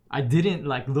I didn't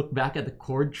like look back at the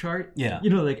chord chart. Yeah.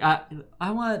 Like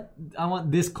I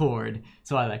want this chord.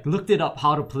 So I like looked it up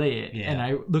how to play it. Yeah. And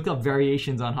I looked up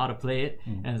variations on how to play it.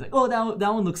 And I was like, oh,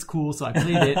 that one looks cool. So I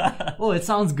played it. Oh, it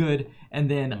sounds good.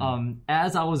 And then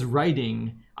as I was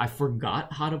writing, I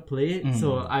forgot how to play it.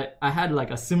 So I had like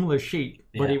a similar shape,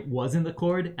 but it wasn't the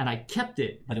chord, and I kept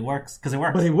it. But it works because it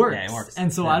works. But it works. Yeah, it works.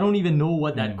 And so I don't even know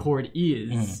what that chord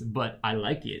is, but I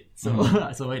like it.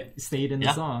 So so it stayed in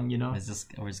the song.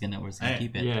 We're just gonna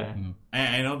keep it. Yeah.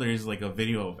 I know there's like a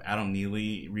video of Adam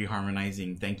Neely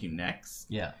reharmonizing "Thank You Next."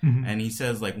 Yeah. And he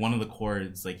says like one of the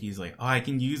chords, like he's like, oh, I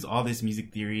can use all this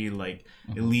music theory, like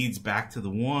it leads back to the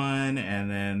 1,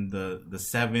 and then the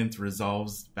 7th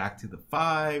resolves back to the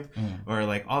 5, or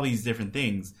like all these different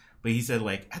things. But he said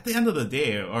like at the end of the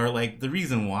day, or like the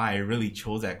reason why I really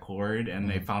chose that chord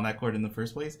and I found that chord in the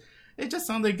first place, it just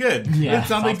sounded good. Yeah, it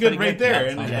sounded good right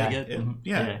there.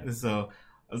 So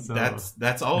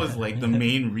that's always like the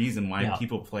main reason why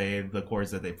people play the chords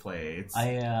that they play.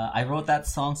 I wrote that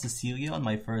song Cecilia on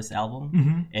my first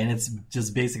album, and it's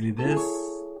just basically this.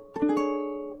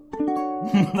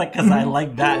 Like, because I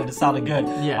like that and it sounded good.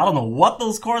 Yeah. I don't know what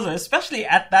those chords are, especially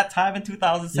at that time in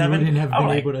 2007. You wouldn't have been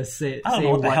able to say. I don't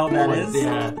know what the hell that is.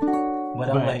 Yeah.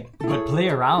 But play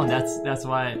around. That's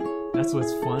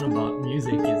what's fun about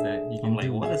music is that you can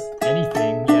do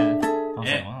anything. Yeah. I was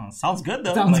like, wow, sounds good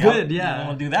though. Sounds good. Yeah. I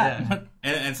want to do that.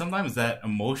 Yeah. And sometimes that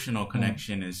emotional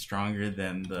connection is stronger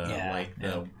than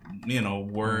the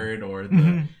word or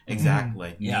the exact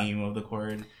name of the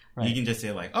chord. Right. You can just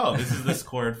say like, "Oh, this is this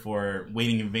chord for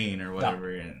Waiting in Vain" or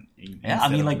whatever. And I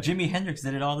mean, like Jimi Hendrix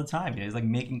did it all the time. He's like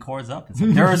making chords up. It's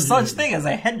like, there is such thing as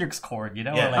a Hendrix chord,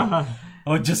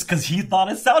 or just because he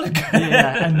thought it sounded good.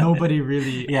 Yeah, and nobody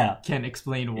really can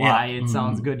explain why it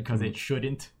sounds good because it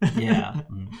shouldn't. But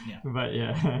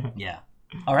yeah.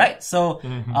 All right. So,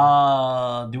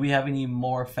 do we have any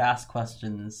more fast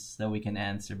questions that we can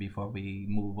answer before we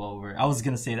move over? I was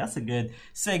gonna say that's a good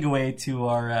segue to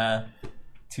our.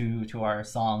 To our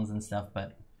songs and stuff,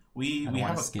 but we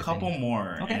have a couple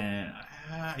more. Okay. And,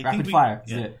 Rapid fire.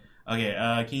 Yeah.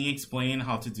 Okay. Can you explain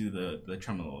how to do the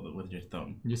tremolo with your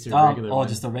thumb? Just a regular.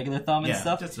 Just a regular thumb and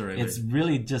stuff. Just a regular. It's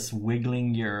really just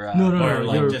wiggling your. Your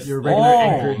regular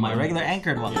anchored. My regular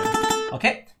anchored one. Yeah.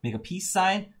 Okay. Make a peace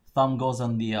sign. Thumb goes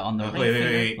on the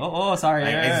wait. Oh, sorry.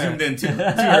 I zoomed in too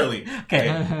early.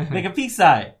 Okay. Make a peace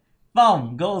sign.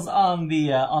 Thumb goes on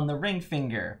the ring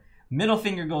finger. Middle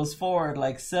finger goes forward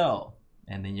like so.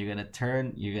 And then you're going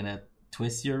to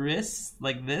twist your wrist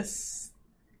like this.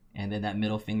 And then that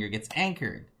middle finger gets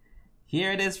anchored.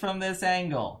 Here it is from this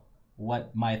angle.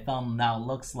 What my thumb now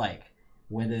looks like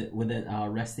with it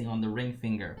resting on the ring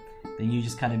finger. Then you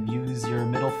just kind of use your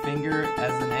middle finger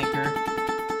as an anchor.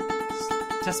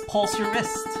 Just pulse your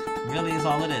wrist. Really is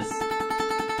all it is.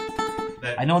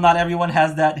 I know not everyone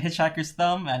has that hitchhiker's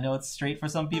thumb. I know it's straight for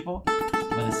some people.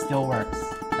 But it still works.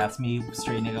 That's me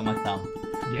straightening up my thumb.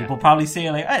 Yeah. People probably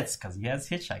say like, it's because he has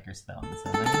hitchhiker's thumb.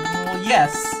 So like, well,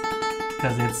 yes,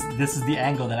 because this is the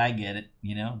angle that I get it,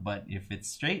 But if it's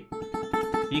straight,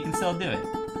 you can still do it.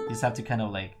 You just have to kind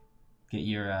of like get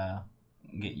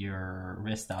your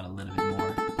wrist out a little bit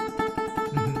more,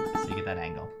 so you get that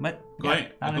angle. But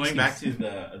going back to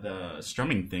the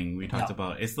strumming thing we talked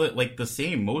about, it's like the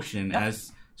same motion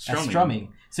as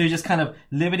strumming. So you're just kind of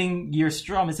limiting your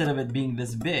strum instead of it being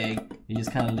this big. You're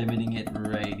just kind of limiting it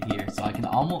right here. So I'm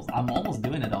almost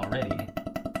doing it already.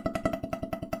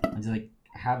 I'm just like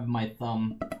have my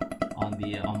thumb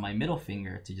on my middle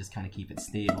finger to just kind of keep it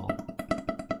stable.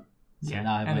 So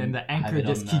now and then the anchor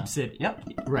just keeps it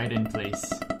right in place.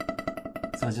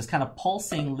 So it's just kind of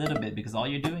pulsing a little bit because all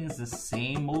you're doing is the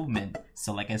same movement.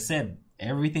 So like I said,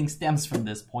 everything stems from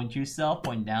this. Point to yourself,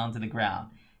 point down to the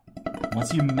ground.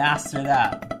 Once you master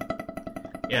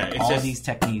that, all these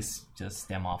techniques just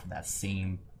stem off of that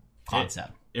same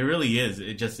concept. It really is.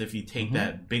 It just, if you take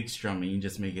that big strum and you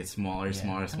just make it smaller,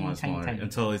 smaller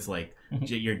until it's like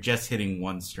you're just hitting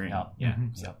one string.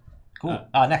 Cool.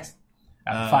 Next,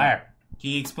 fire. Can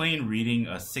you explain reading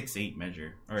a 6/8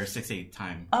 measure or a 6/8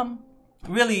 time?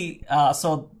 Really,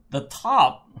 so the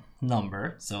top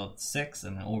number, so 6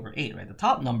 and then over 8, right? The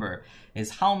top number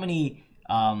is how many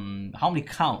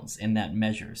counts in that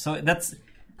measure. So that's,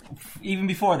 even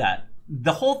before that,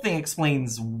 the whole thing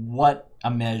explains what a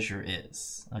measure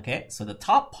is. Okay, so the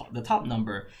top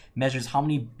number measures how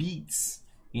many beats,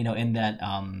 in that,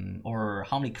 or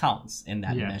how many counts in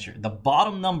that measure. The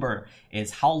bottom number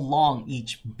is how long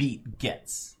each beat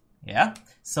gets. Yeah,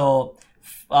 so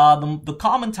the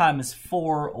common time is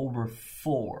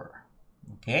 4/4.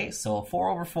 Okay, so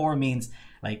 4/4 means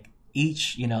like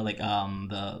each,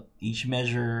 each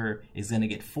measure is gonna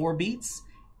get 4 beats,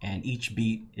 and each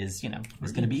beat is,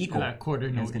 is gonna be equal.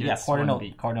 Quarter note gets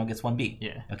 1 beat.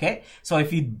 Yeah. Okay, so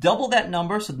if you double that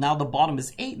number, so now the bottom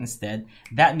is 8 instead.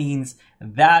 That means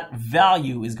that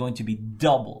value is going to be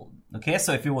doubled. Okay,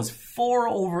 so if it was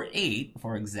 4/8,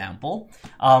 for example,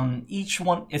 each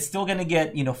one is still going to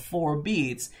get, 4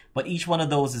 beats, but each one of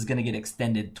those is going to get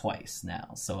extended twice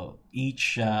now. So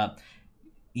each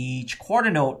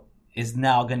quarter note is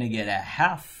now going to get a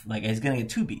half, like it's going to get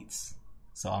 2 beats.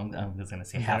 So I'm just going to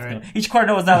say half note. Each quarter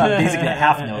note is now basically a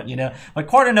half note, But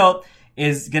quarter note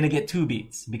is going to get 2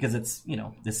 beats because it's,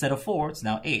 instead of 4, it's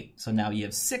now 8. So now you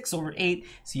have 6/8.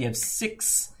 So you have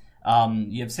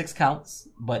 6 counts,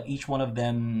 but each one of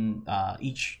them, I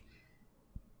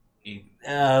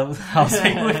was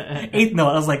saying eighth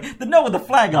note. I was like, the note with the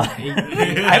flag on it.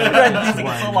 I haven't read music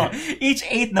in so long. Each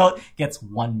 8th note gets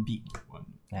 1 beat.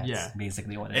 That's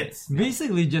basically what it is.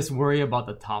 Basically, just worry about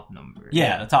the top number.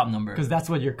 Yeah, the top number. Because that's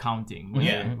what you're counting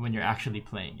when you're actually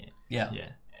playing it. Yeah.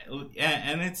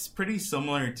 And it's pretty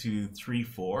similar to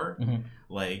 3/4.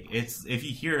 Like, it's, if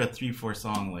you hear a 3/4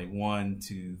 song, like 1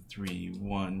 2 3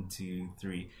 1 2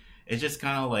 3, it's just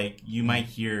kind of like you might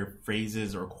hear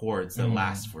phrases or chords that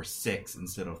last for 6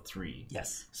 instead of 3.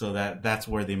 Yes. So that's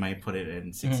where they might put it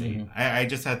in 6/8. I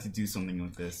just had to do something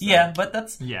with this. Yeah, but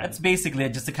that's basically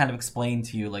it, just to kind of explain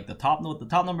to you like the top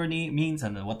number means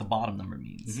and then what the bottom number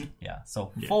means. Yeah.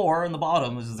 So 4 in the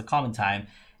bottom, which is the common time.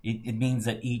 It means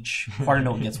that each quarter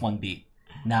note gets 1 beat.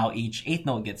 Now each 8th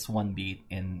note gets 1 beat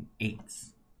in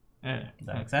 8ths. Does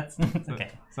that make sense? Okay.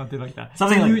 Something like that. So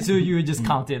you just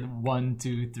counted 1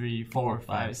 2 3 4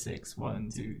 5 6 1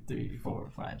 2 3 4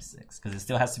 5 6 because it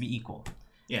still has to be equal.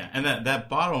 Yeah, and that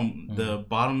bottom, the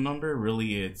bottom number,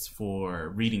 really it's for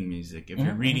reading music. If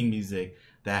you're reading music,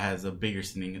 that has a bigger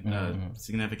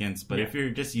significance. But if you're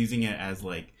just using it as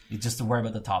like, you just to worry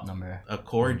about the top number, a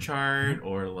chord chart,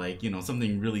 or like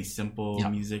something really simple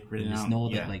music written out. Just know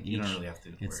that like you don't really have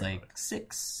to. It's like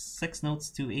six notes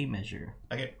to a measure.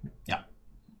 Okay. Yeah.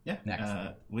 Next.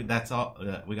 That's all.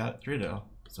 We got through though.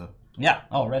 So. Yeah.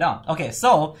 Oh, right on. Okay,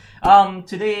 so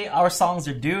today our songs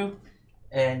are due.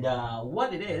 And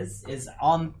what it is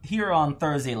here on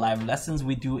Thursday Live Lessons,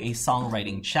 we do a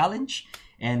songwriting challenge.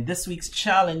 And this week's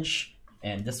challenge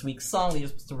and this week's song that you're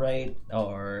supposed to write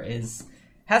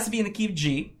has to be in the key of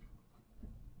G,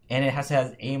 and it has to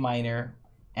have A minor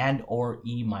and or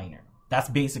E minor. That's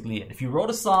basically it. If you wrote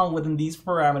a song within these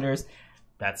parameters,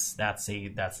 that's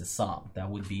a song that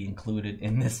would be included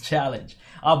in this challenge.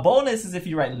 Bonus is if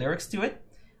you write lyrics to it.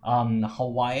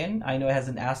 Hawaiian, I know it has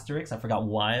an asterisk. I forgot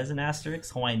why it has an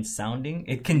asterisk. Hawaiian sounding.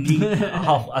 It can be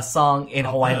a song in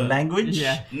Hawaiian language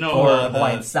or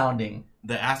Hawaiian sounding.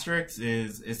 The asterisk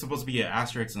it's supposed to be an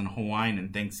asterisk in Hawaiian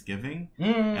and Thanksgiving.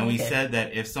 And we said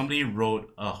that if somebody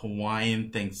wrote a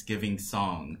Hawaiian Thanksgiving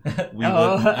song, we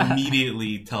would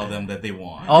immediately tell them that they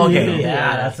won. Okay,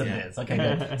 that's what it is. Okay,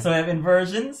 good. So we have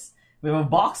inversions. We have a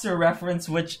boxer reference,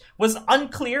 which was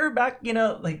unclear back,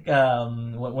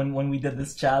 when we did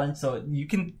this challenge. So you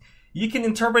can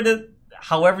interpret it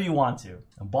however you want to.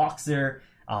 A boxer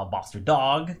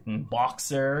dog,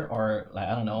 boxer, or like,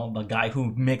 I don't know, the guy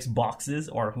who makes boxes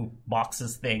or who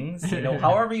boxes things.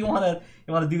 However you want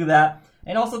to do that.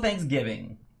 And also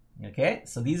Thanksgiving. Okay,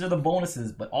 so these are the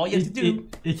bonuses, but all you have to do...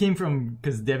 It came from,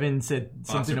 because Devin said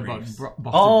something about boxer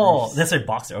briefs. That's a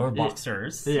boxer, or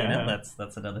boxers. Yeah.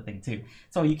 That's another thing, too.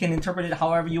 So you can interpret it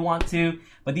however you want to,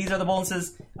 but these are the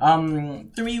bonuses.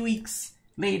 3 weeks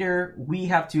later, we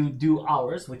have to do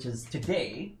ours, which is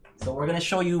today. So we're going to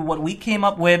show you what we came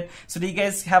up with, so that you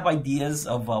guys have ideas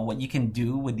of what you can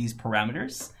do with these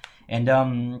parameters.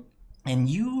 And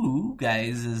you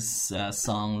guys'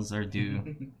 songs are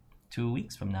due... 2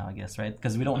 weeks from now, I guess, right?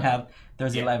 Because we don't have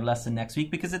Thursday Live Lesson next week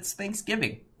because it's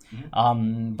Thanksgiving.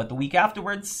 But the week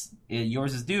afterwards,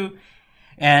 yours is due.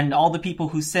 And all the people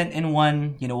who sent in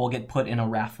one, will get put in a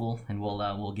raffle, and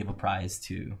we'll give a prize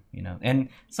to, And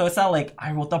so it's not like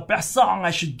I wrote the best song,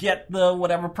 I should get the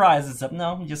whatever prize. It's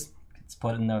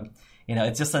put in the,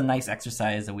 it's just a nice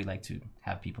exercise that we like to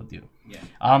have people do. Yeah.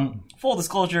 Full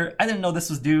disclosure, I didn't know this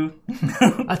was due.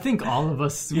 I think all of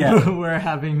us were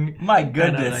having. My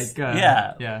goodness.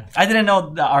 Yeah. I didn't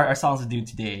know that our songs were due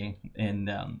today, and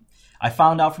I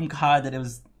found out from Kai that it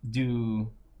was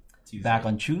due back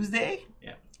on Tuesday.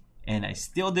 And I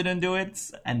still didn't do it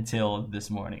until this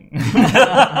morning.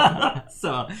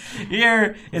 So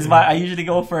here is I usually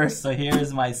go first. So here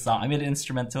is my song. I made an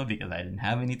instrumental because I didn't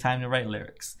have any time to write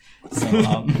lyrics.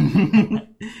 So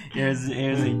here's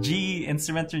a G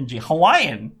instrumental in G,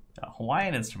 Hawaiian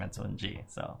instrumental in G.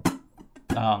 So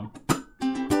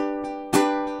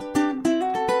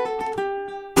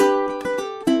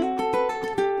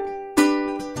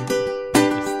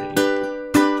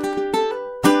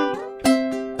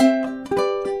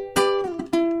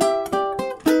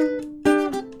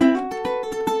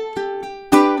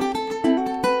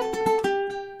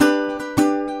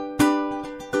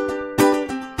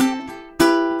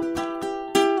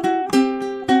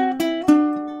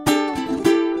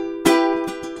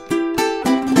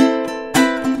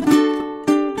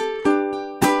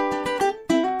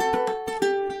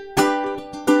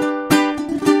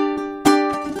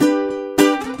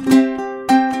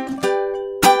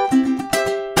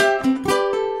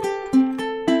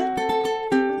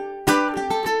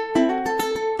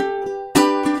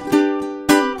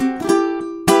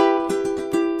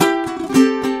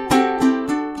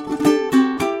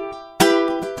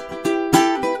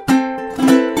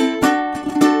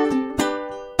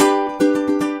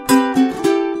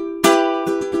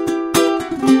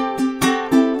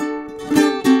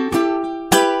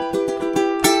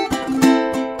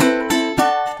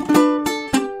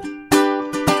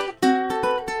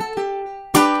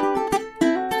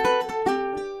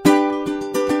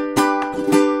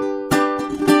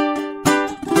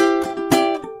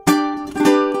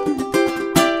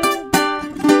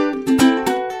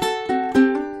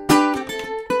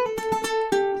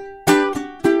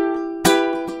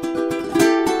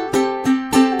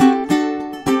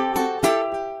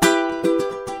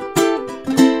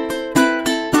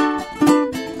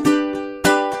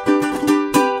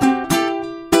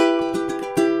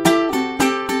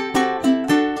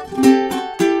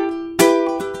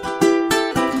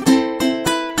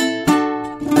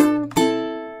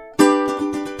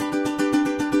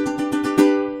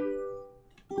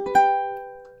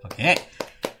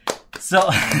So,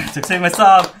 to sing my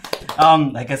song,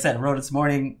 like I said, I wrote it this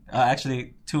morning,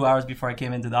 actually 2 hours before I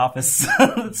came into the office.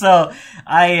 So,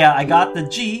 I got the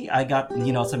G, I got,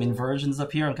 some inversions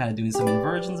up here. I'm kind of doing some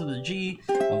inversions of the G,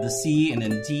 of the C, and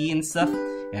then D and stuff.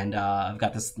 And I've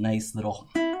got this nice little...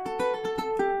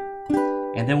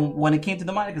 And then when it came to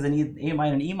the minor, because I need A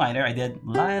minor and E minor, I did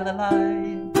la la la,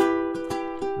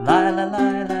 la la la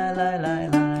la la la la.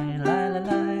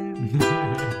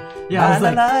 Yeah, I was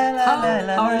like,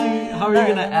 how are you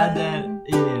gonna add that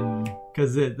in?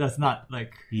 Because that's not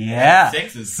like... Yeah.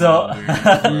 Six is so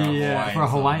for a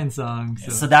Hawaiian song.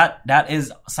 So that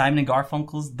is Simon &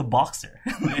 Garfunkel's The Boxer.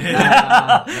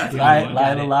 Yeah,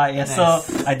 so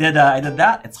I did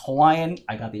that. It's Hawaiian.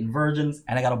 I got the inversions,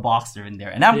 and I got a boxer in there.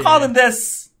 And I'm calling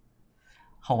this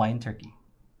Hawaiian Turkey.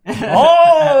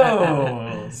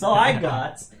 Oh! So I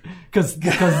got... Because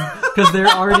there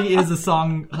already is a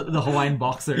song, the Hawaiian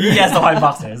Boxer. Yes, the Hawaiian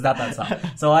Boxer. It's not that song.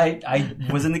 So I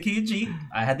was in the key of G.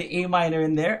 I had the A minor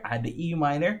in there. I had the E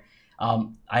minor.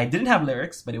 I didn't have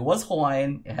lyrics, but it was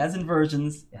Hawaiian. It has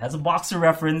inversions. It has a boxer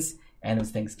reference. And it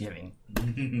was Thanksgiving.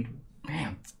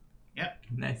 Bam. Yep.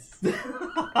 Nice.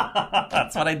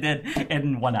 That's what I did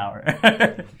in 1 hour.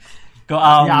 Yeah,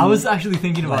 I was actually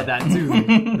thinking about that too.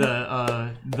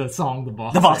 The song, The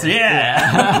Boxer. The Boxer,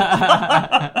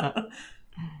 yeah.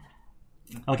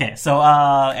 Okay, so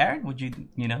Aaron, would you do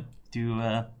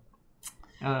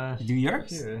yours?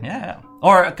 Sure. Yeah.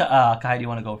 Or Kai, do you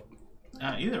want to go?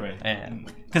 Either way. Yeah.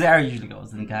 Because Aaron usually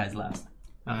goes, and Kai's last.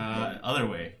 Other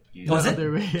way. Was it?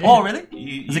 Other way. Oh, really?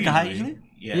 Is it Kai usually?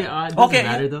 Yeah. It doesn't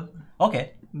matter though.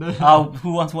 Okay.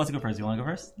 Who wants to go first? You want to go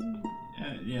first?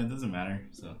 Yeah, it doesn't matter.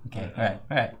 So okay, all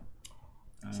right.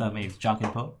 So maybe it's Jonk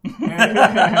and Poe.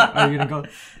 Are you gonna go?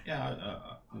 Yeah,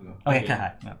 I'll go. Okay,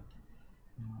 Kai. Yeah,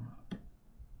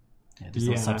 there's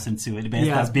no substance to it.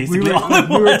 Yeah, that's basically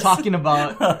we were talking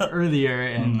about earlier,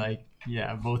 and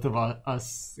both of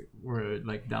us were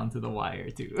like down to the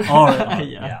wire too. Oh,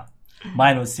 yeah.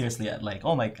 Mine was seriously at like,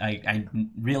 I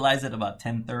realized it about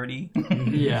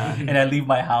 10:30. Yeah. And I leave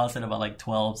my house at about like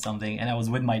 12 something, and I was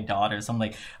with my daughter, so I'm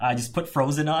like, I just put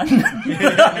Frozen on.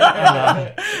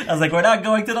 I was like, we're not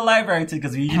going to the library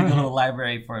because we usually go to the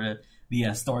library for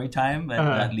the story time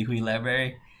at Lihui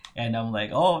Library. And I'm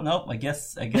like, oh nope, I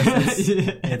guess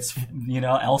it's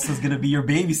Elsa's gonna be your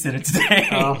babysitter today.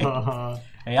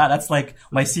 And yeah, that's like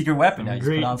my secret weapon. I just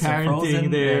Great put on some Frozen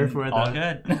there for all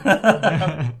that.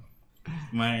 good.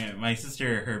 My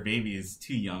sister, her baby is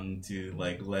too young to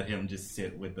like let him just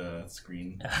sit with the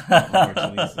screen.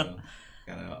 Unfortunately, so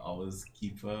gotta always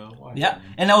keep watching. Yeah,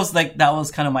 and that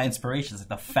was kind of my inspiration. It's like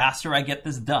the faster I get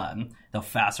this done, the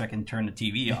faster I can turn the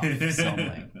TV off. So I'm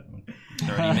like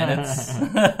 30 minutes.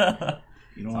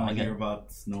 You don't want to hear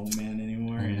about Snowman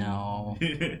anymore? No.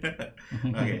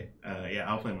 Okay, yeah,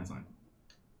 I'll play my song.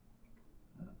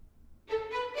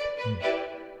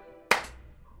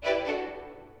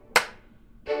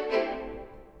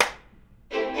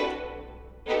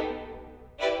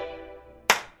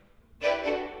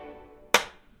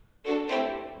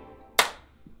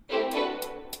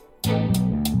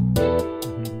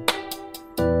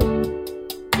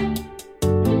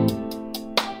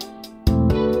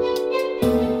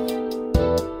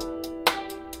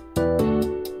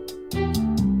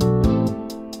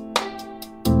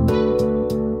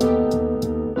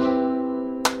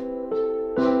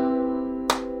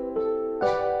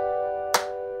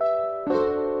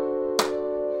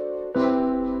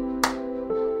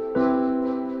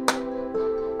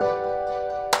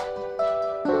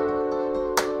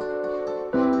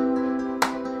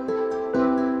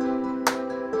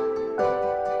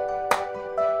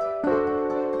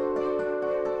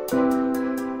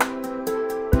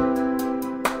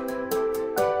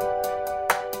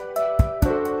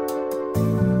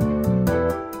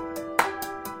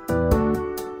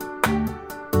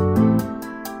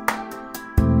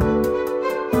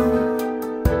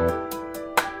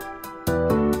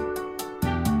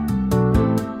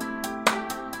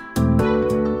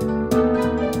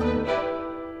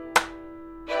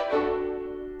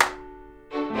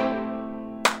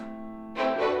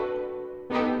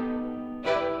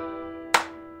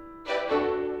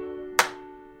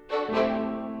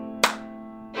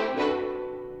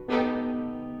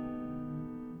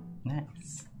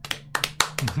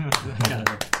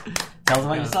 Tell us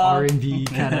about your song. R&B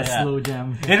kind of slow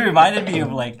jam. It reminded me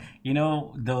of like,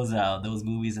 those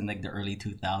movies in like the early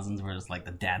 2000s where it's like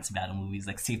the dance battle movies,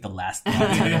 like Save the Last Dance,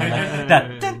 like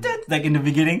that, like in the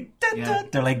beginning,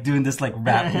 they're like doing this like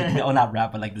rap, not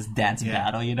rap, but like this dance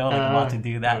battle, like want to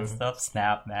do that and stuff.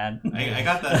 Snap, man. I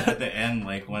got that at the end,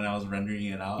 like when I was rendering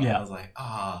it out. I was like,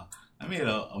 I made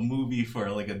a movie for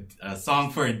like a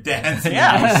song for a dance.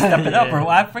 Yeah, Step It Up, or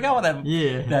I forgot what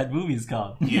that movie's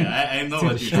called. Yeah, I know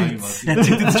what you're talking about.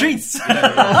 To the streets.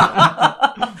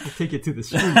 We'll take it to the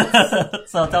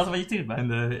streets. So tell us about your tune,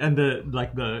 man. And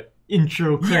the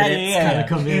intro credits kind of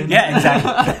come in. Yeah,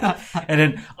 exactly. And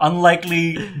then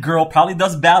unlikely girl probably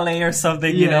does ballet or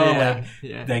something,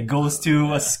 that goes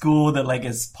to a school that like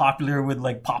is popular with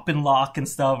like pop and lock and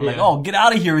stuff. Like, oh, get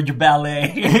out of here with your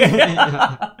ballet.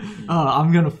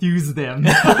 I'm gonna fuse them.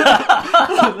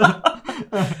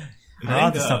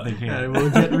 On to something here. I will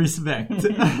get respect.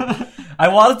 I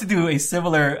wanted to do a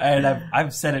similar, and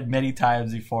I've said it many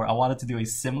times before, I wanted to do a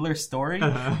similar story,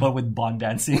 but with Bond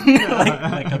dancing.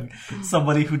 like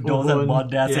somebody who knows that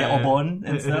Bond dancing, Obon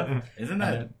and stuff. Isn't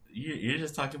that... You're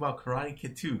just talking about Karate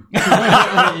Kid 2.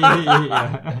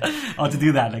 Oh, to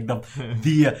do that, like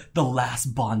the last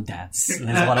Bond dance is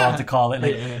what I want to call it.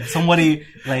 Like somebody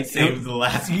like save the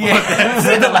last Bond dance.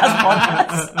 Save the last Bond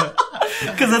dance.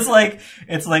 Because it's like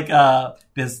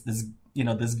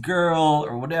this girl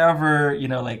or whatever,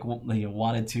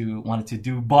 wanted to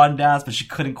do Bond dance, but she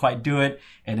couldn't quite do it,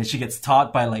 and then she gets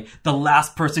taught by like the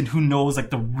last person who knows like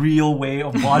the real way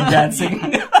of Bond dancing.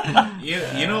 That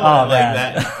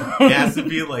it has to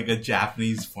be like a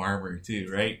Japanese farmer too,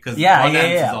 right? Because Bond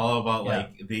dance is all about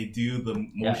like they do the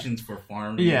motions for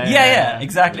farming. Yeah,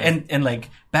 exactly. And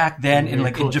like back then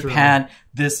in Japan,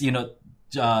 this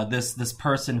this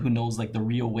person who knows like the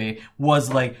real way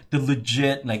was like the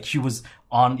legit, like she was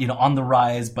on the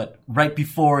rise, but right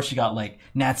before she got like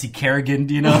Nancy Kerrigan,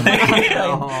 she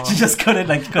just couldn't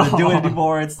do it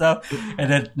anymore and stuff. And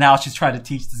then now she's trying to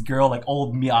teach this girl like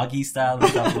old Miyagi style and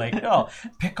stuff, like,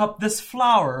 pick up this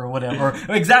flower or whatever,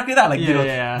 or exactly that, like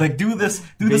like do this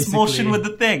motion with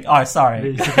the thing. Oh,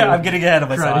 sorry, I'm getting ahead of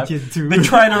myself. I've been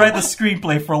trying to write the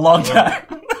screenplay for a long time.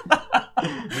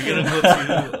 We're gonna go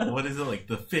to what is it, like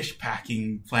the fish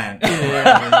packing plant?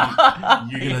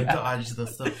 You're gonna dodge the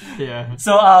stuff. Yeah.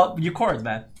 So your chords,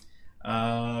 man.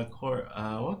 What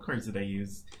chords did I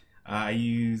use?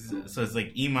 So it's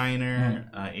like E minor,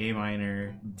 A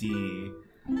minor, D,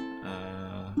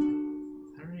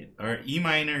 or E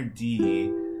minor,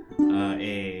 D,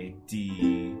 A,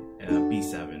 D,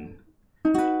 B7.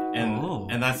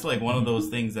 And that's like one of those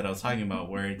things that I was talking about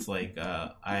where it's like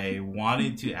I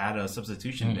wanted to add a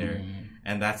substitution there,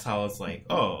 and that's how it's like,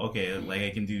 oh, okay, like I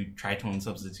can do tritone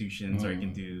substitutions, or I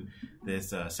can do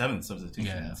this seventh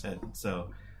substitution instead.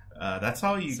 So that's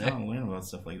how you kind of learn about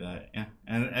stuff like that. Yeah,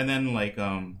 and then like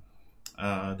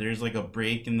there's like a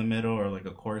break in the middle, or like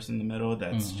a chorus in the middle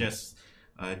that's just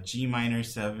G minor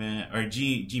 7 or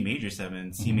G major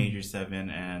 7, C major 7,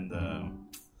 and I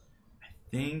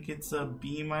think it's a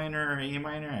B minor or A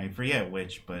minor. I forget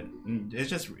which, but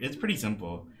it's pretty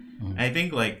simple. I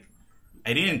think like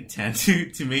I didn't intend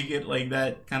to make it like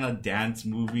that kind of dance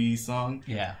movie song.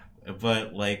 Yeah.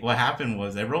 But like what happened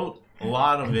was I wrote a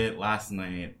lot of it last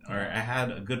night, or I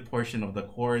had a good portion of the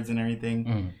chords and everything,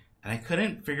 and I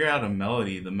couldn't figure out a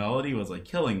melody. The melody was like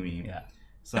killing me. Yeah.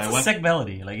 So it's a sick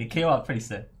melody. Like it came out pretty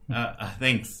sick.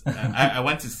 Thanks. I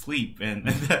went to sleep, and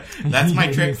that's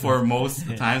my trick for most of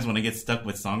the times when I get stuck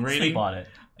with songwriting. Sleep on it.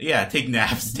 Yeah, take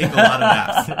naps. Take a lot of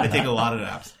naps. I take a lot of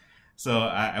naps. So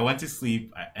I went to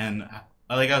sleep, and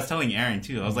like I was telling Aaron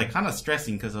too, I was like kind of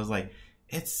stressing because I was like,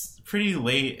 it's pretty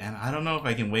late, and I don't know if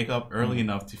I can wake up early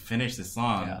enough to finish the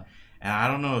song. Yeah. And I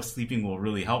don't know if sleeping will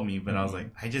really help me, but I was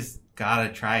like, I just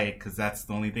gotta try it because that's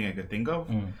the only thing I could think of.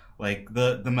 Like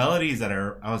the melodies that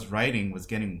I was writing was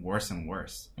getting worse and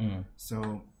worse.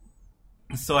 So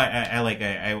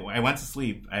I went to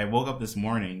sleep. I woke up this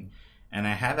morning and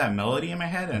I had that melody in my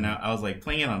head, and I was like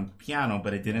playing it on piano,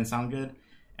 but it didn't sound good.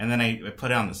 And then I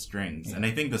put it on the strings, and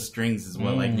I think the strings is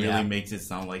what like really makes it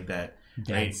sound like that.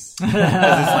 Dance. Right?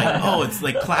 It's like, oh, it's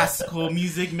like classical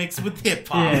music mixed with hip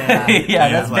hop.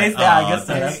 That's like, basically. I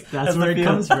guess that's where it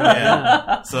comes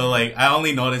from. So like, I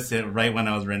only noticed it right when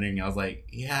I was rendering. I was like,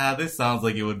 yeah, this sounds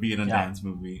like it would be in a dance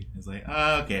movie. It's like,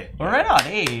 oh, okay. Well, right on.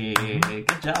 Hey,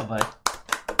 good job, bud.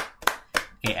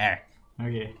 Okay, Eric.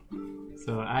 Okay,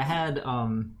 so I had I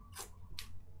don't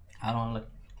want to look.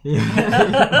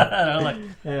 I don't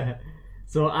look.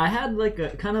 So I had like a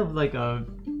kind of like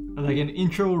an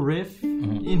intro riff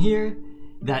in here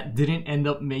that didn't end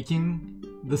up making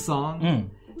the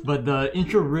song, but the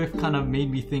intro riff kind of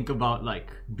made me think about like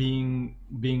being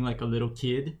like a little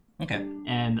kid,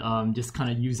 and just kind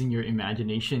of using your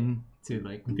imagination to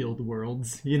like build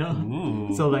worlds, you know.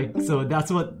 Ooh. So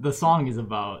that's what the song is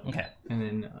about. Okay, and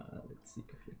then let's see.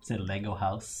 Is it Lego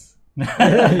House?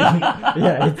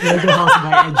 Yeah, it's Lego House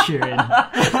by Ed Sheeran.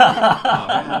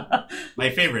 My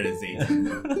favorite is 8.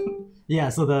 Yeah,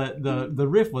 so the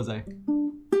riff was like,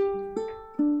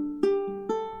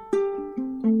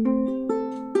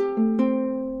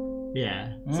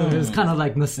 so it was kind of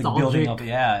like nostalgic, like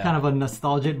kind of a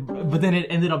nostalgic, but then it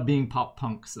ended up being pop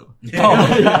punk. So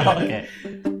okay.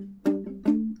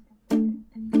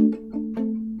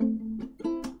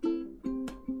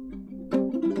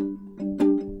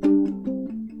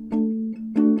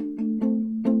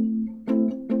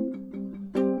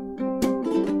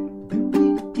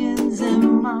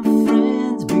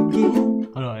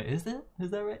 Is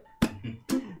that right?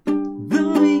 The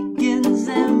weekends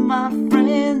and my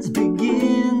friends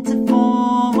begin to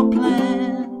form a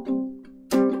plan.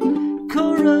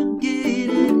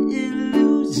 Corrugated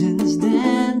illusions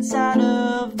dance out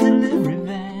of delivery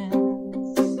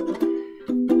vans.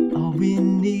 All we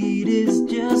need is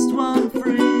just one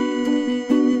fridge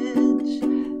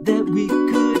that we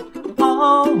could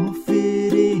all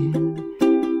fit in.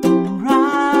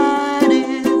 Right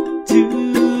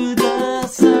into the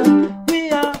sun.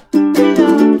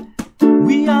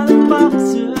 We are the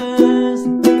boxers,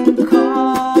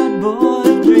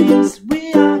 cardboard dreams.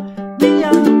 We are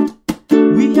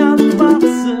the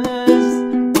boxers.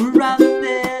 We're out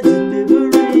there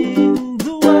delivering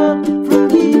the world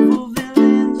from evil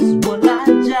villains,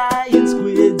 one-eyed giant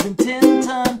squids and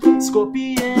 10-ton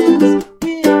scorpions.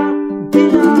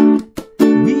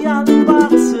 We are the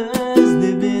boxers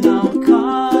living on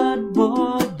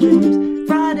cardboard dreams.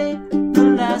 Friday, the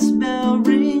last bell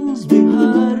rings. We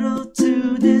huddle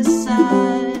to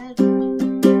decide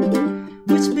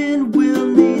which bin we'll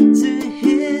need to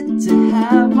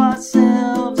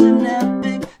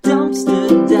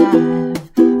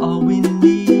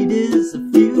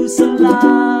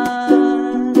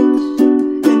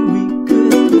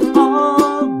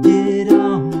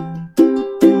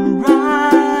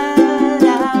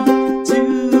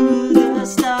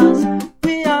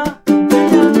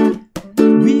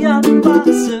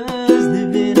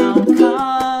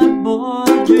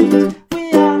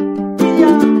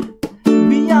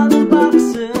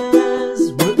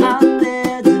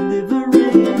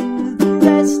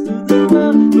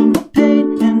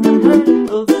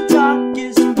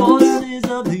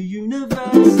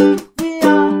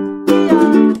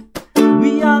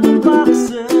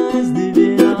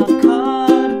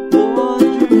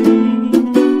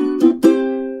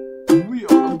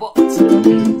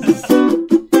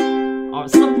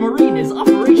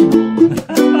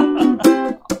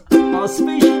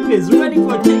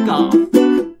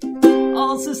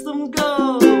system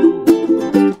go.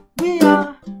 We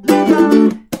are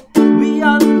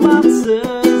the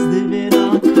boxers living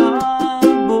on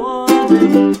cardboard.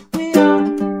 We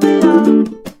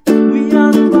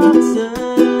are the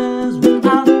boxers. We're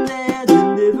out there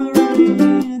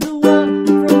delivering the world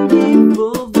from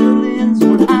evil villains,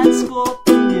 one-eyed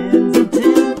scorpions and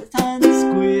 10-ton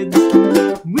squids.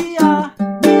 We are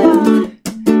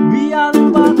the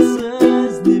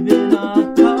boxers living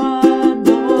our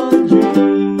cardboard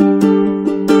dream.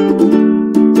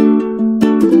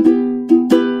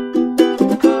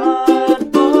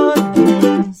 Cardboard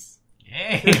dreams.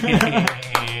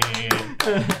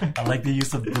 I like the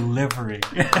use of delivering.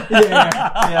 Yeah.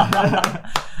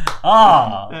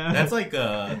 That's like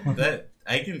that.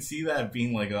 I can see that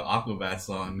being like an Aquabat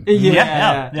song.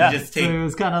 Yeah. You just take. So it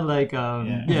was kind of like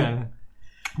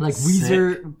like Sick.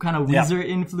 Weezer, kind of Weezer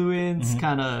influence,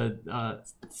 kind of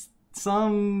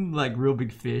some like Real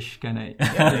Big Fish kind of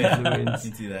influence.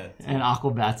 You can see that. And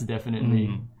Aquabats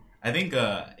definitely. I think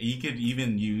you could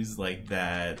even use like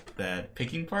that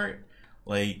picking part,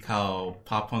 like how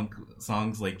pop punk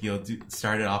songs like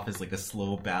start it off as like a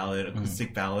slow ballad,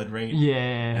 acoustic ballad, right? Yeah,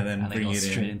 and then And bring go it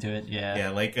straight in. into it. Yeah.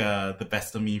 Like the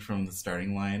best of me from the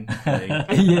starting line. Like,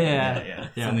 yeah,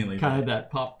 something like kind of that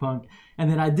pop punk.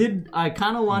 And then I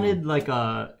kind of wanted like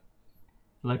a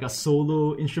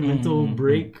solo instrumental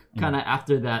break kind of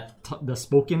after that the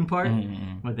spoken part,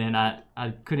 but then I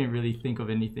couldn't really think of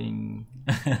anything,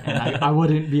 and I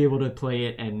wouldn't be able to play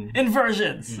it and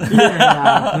Inversions. play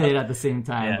it at the same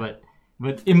time.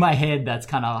 But in my head, that's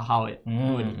kind of how it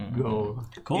would go.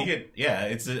 Cool. You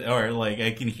could, or like I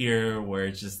can hear where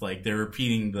it's just like they're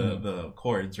repeating the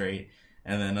chords, right?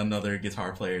 And then another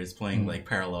guitar player is playing like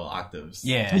parallel octaves.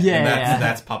 Yeah. And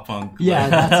that's pop punk.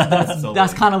 Yeah, soloing.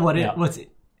 that's kind of what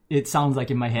it sounds like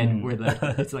in my head, where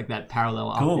it's like that parallel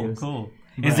octaves. Cool.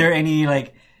 Is there any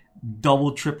like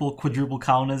double, triple, quadruple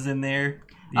counters in there?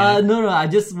 No. I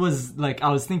just was like,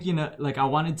 I was thinking like I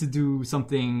wanted to do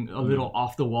something a little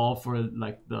off the wall for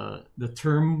like the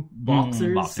term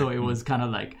boxers. Boxer. So it was kind of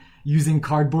like using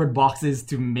cardboard boxes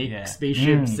to make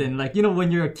spaceships, and like, you know,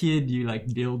 when you're a kid, you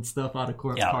like build stuff out of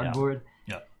cardboard.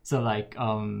 Yeah. So like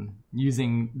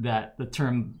using the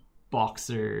term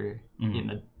boxer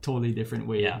in a totally different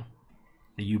way. Yeah.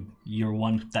 You're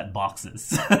one that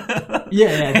boxes.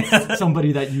 It's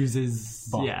somebody that uses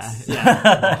Box. boxes.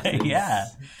 Yeah.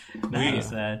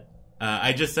 Nice.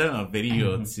 I just sent a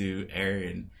video to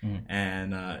Aaron, Mm.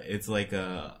 and it's like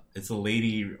it's a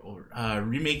lady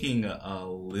remaking a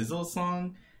Lizzo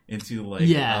song into like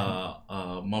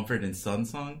a Mumford and Son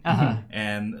song,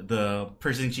 and the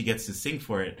person she gets to sing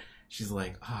for it, she's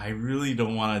like, I really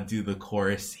don't want to do the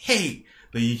chorus. Hey.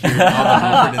 That you hear all the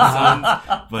Mumford and Sons,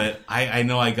 but I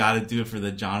know I gotta do it for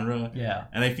the genre. Yeah.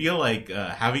 And I feel like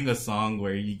having a song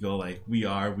where you go like, we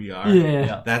are,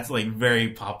 that's like very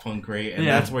pop punk, right? And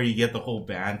that's where you get the whole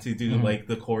band to do like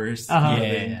the chorus.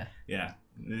 Yeah.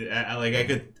 I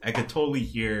could totally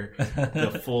hear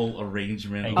the full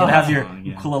arrangement. You of can have the your song,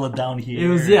 ukulele down here. It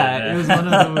was it was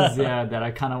one of those that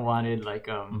I kind of wanted like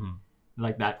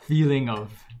that feeling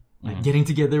of like getting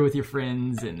together with your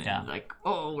friends and like,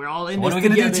 oh, we're all in what this are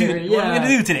we gonna together. do? What are we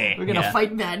gonna do today? We're gonna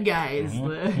fight bad guys.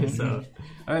 So,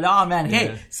 right on, man.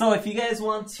 Hey, so if you guys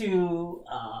want to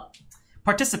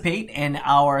participate in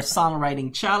our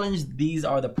songwriting challenge, these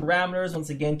are the parameters.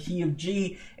 Once again, key of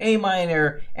G, A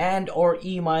minor, and or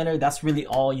E minor. That's really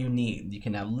all you need. You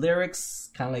can have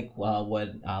lyrics, kind of like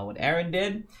what Aaron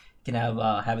did. You can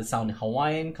have it sound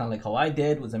Hawaiian, kind of like how I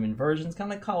did, with some inversions,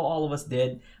 kind of like how all of us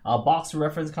did. Boxer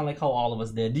reference, kind of like how all of us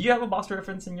did. Did you have a boxer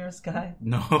reference in yours, Kai?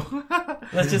 No.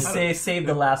 Let's just say save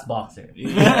the last boxer.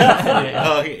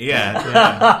 Okay, yeah.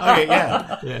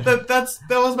 That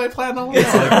was my plan all along.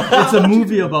 it's a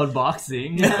movie about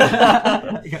boxing.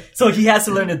 So he has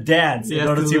to learn to dance in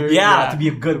order to be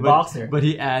a good boxer. But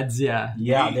he adds,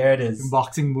 there it is,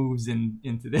 boxing moves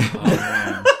into there. Oh,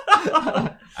 man.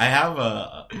 I have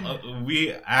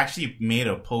we actually made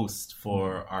a post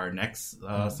for our next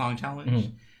song challenge,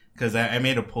 because I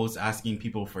made a post asking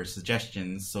people for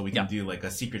suggestions so we can do like a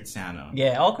Secret Santa.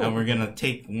 Yeah, all cool. And we're gonna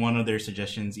take one of their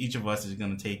suggestions. Each of us is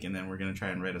gonna take, and then we're gonna try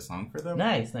and write a song for them.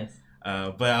 Nice.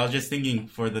 But I was just thinking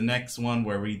for the next one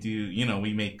where we do,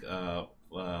 we make a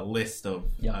list of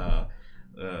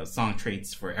song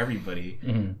traits for everybody.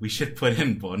 We should put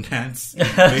in bone dance.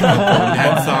 Make a bone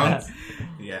dance song.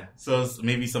 Yeah. So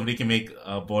maybe somebody can make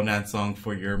a bone dance song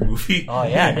for your movie. Oh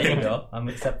yeah, there you go. I'm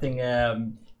accepting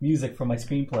music for my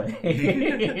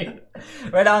screenplay.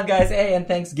 Right on, guys. Hey, and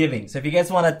Thanksgiving. So if you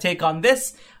guys want to take on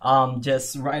this,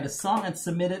 just write a song and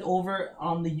submit it over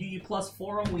on the UU Plus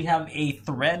forum. We have a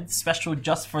thread special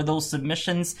just for those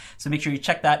submissions. So make sure you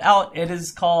check that out. It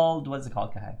is called, what is it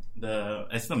called, Kai?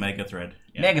 It's the Mega Thread.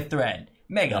 Yeah. Mega Thread.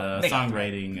 Mega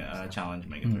songwriting challenge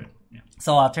Mega Thread. Yeah.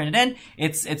 So I'll turn it in.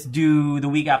 It's due the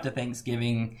week after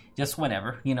Thanksgiving, just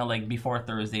whenever, like before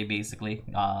Thursday, basically.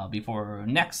 Before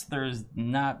next Thursday,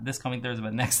 not this coming Thursday,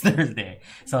 but next Thursday.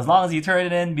 So as long as you turn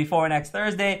it in before next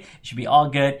Thursday, it should be all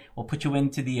good. We'll put you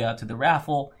into the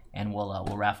raffle, and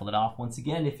we'll raffle it off. Once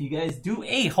again, if you guys do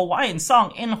a Hawaiian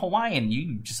song in Hawaiian,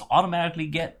 you just automatically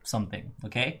get something.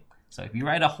 Okay. So if you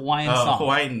write a Hawaiian song,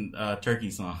 Hawaiian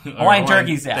turkey song,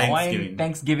 Hawaiian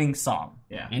Thanksgiving song,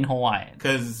 in Hawaiian,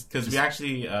 because we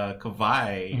actually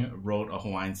Kawai wrote a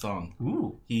Hawaiian song.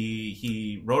 Ooh,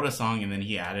 he wrote a song and then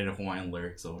he added Hawaiian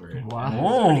lyrics over it.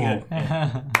 Wow,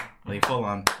 yeah. Like full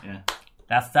on, yeah.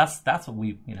 That's what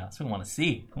we that's what we want to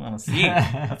see. We want to see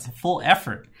that's a full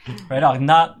effort, right?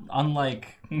 Not unlike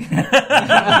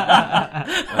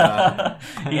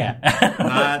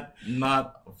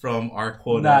not from our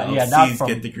quota of C's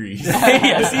get degrees.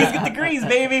 Yeah, C's get degrees,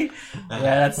 baby.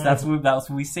 Yeah, that's what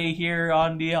we say here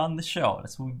on the show.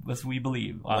 That's what we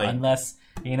believe. Unless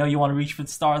you want to reach for the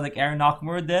stars like Aaron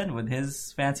Nakamura did with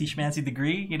his fancy schmancy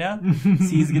degree.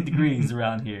 C's get degrees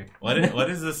around here. What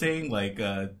is the saying? Like,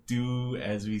 do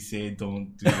as we say,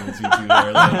 don't do as we do.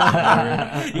 Or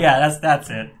like, yeah,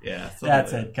 that's it. Yeah,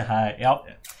 that's it. Kahai. Yep.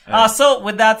 Yeah. So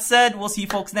with that said, we'll see you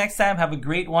folks next time. Have a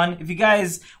great one. If you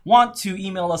guys want to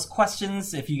email us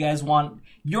questions, if you guys want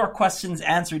your questions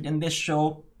answered in this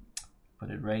show, put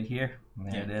it right here.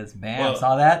 There it is. Bam. Well,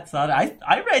 saw that.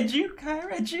 I read you. I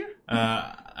read you.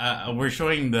 We're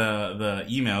showing the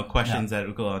email questions at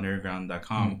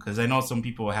ukuleunderground.com because I know some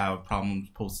people have problems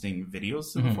posting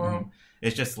videos to the forum.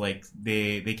 It's just like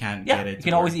they can't get it. You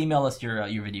can always email us your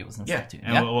videos and stuff too.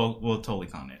 And we'll totally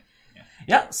count it.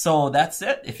 Yeah, so that's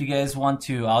it. If you guys want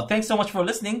to, thanks so much for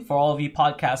listening. For all of you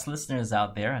podcast listeners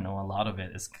out there, I know a lot of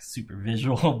it is super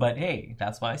visual, but hey,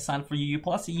 that's why I signed for UU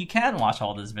Plus. You can watch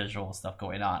all this visual stuff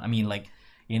going on. I mean, like,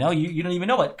 you don't even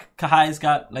know what Kahai's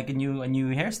got like a new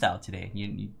hairstyle today.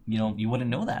 You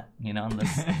wouldn't know that,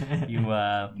 unless you.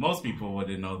 Most people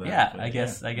wouldn't know that. Yeah, I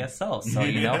guess so. So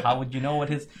how would you know what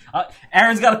his?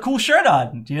 Aaron's got a cool shirt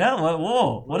on.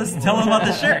 Whoa! What is? Tell him about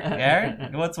the shirt,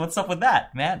 Aaron. What's up with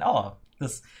that, man? Oh.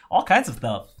 There's all kinds of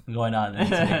stuff going on in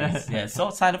today's. Yeah,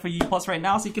 so sign up for UU Plus right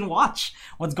now so you can watch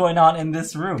what's going on in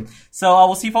this room. So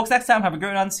we'll see you folks next time. Have a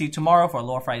great one. See you tomorrow for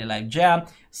Aloha Friday Live Jam.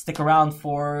 Stick around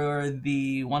for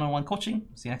the one-on-one coaching.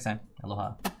 See you next time.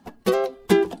 Aloha.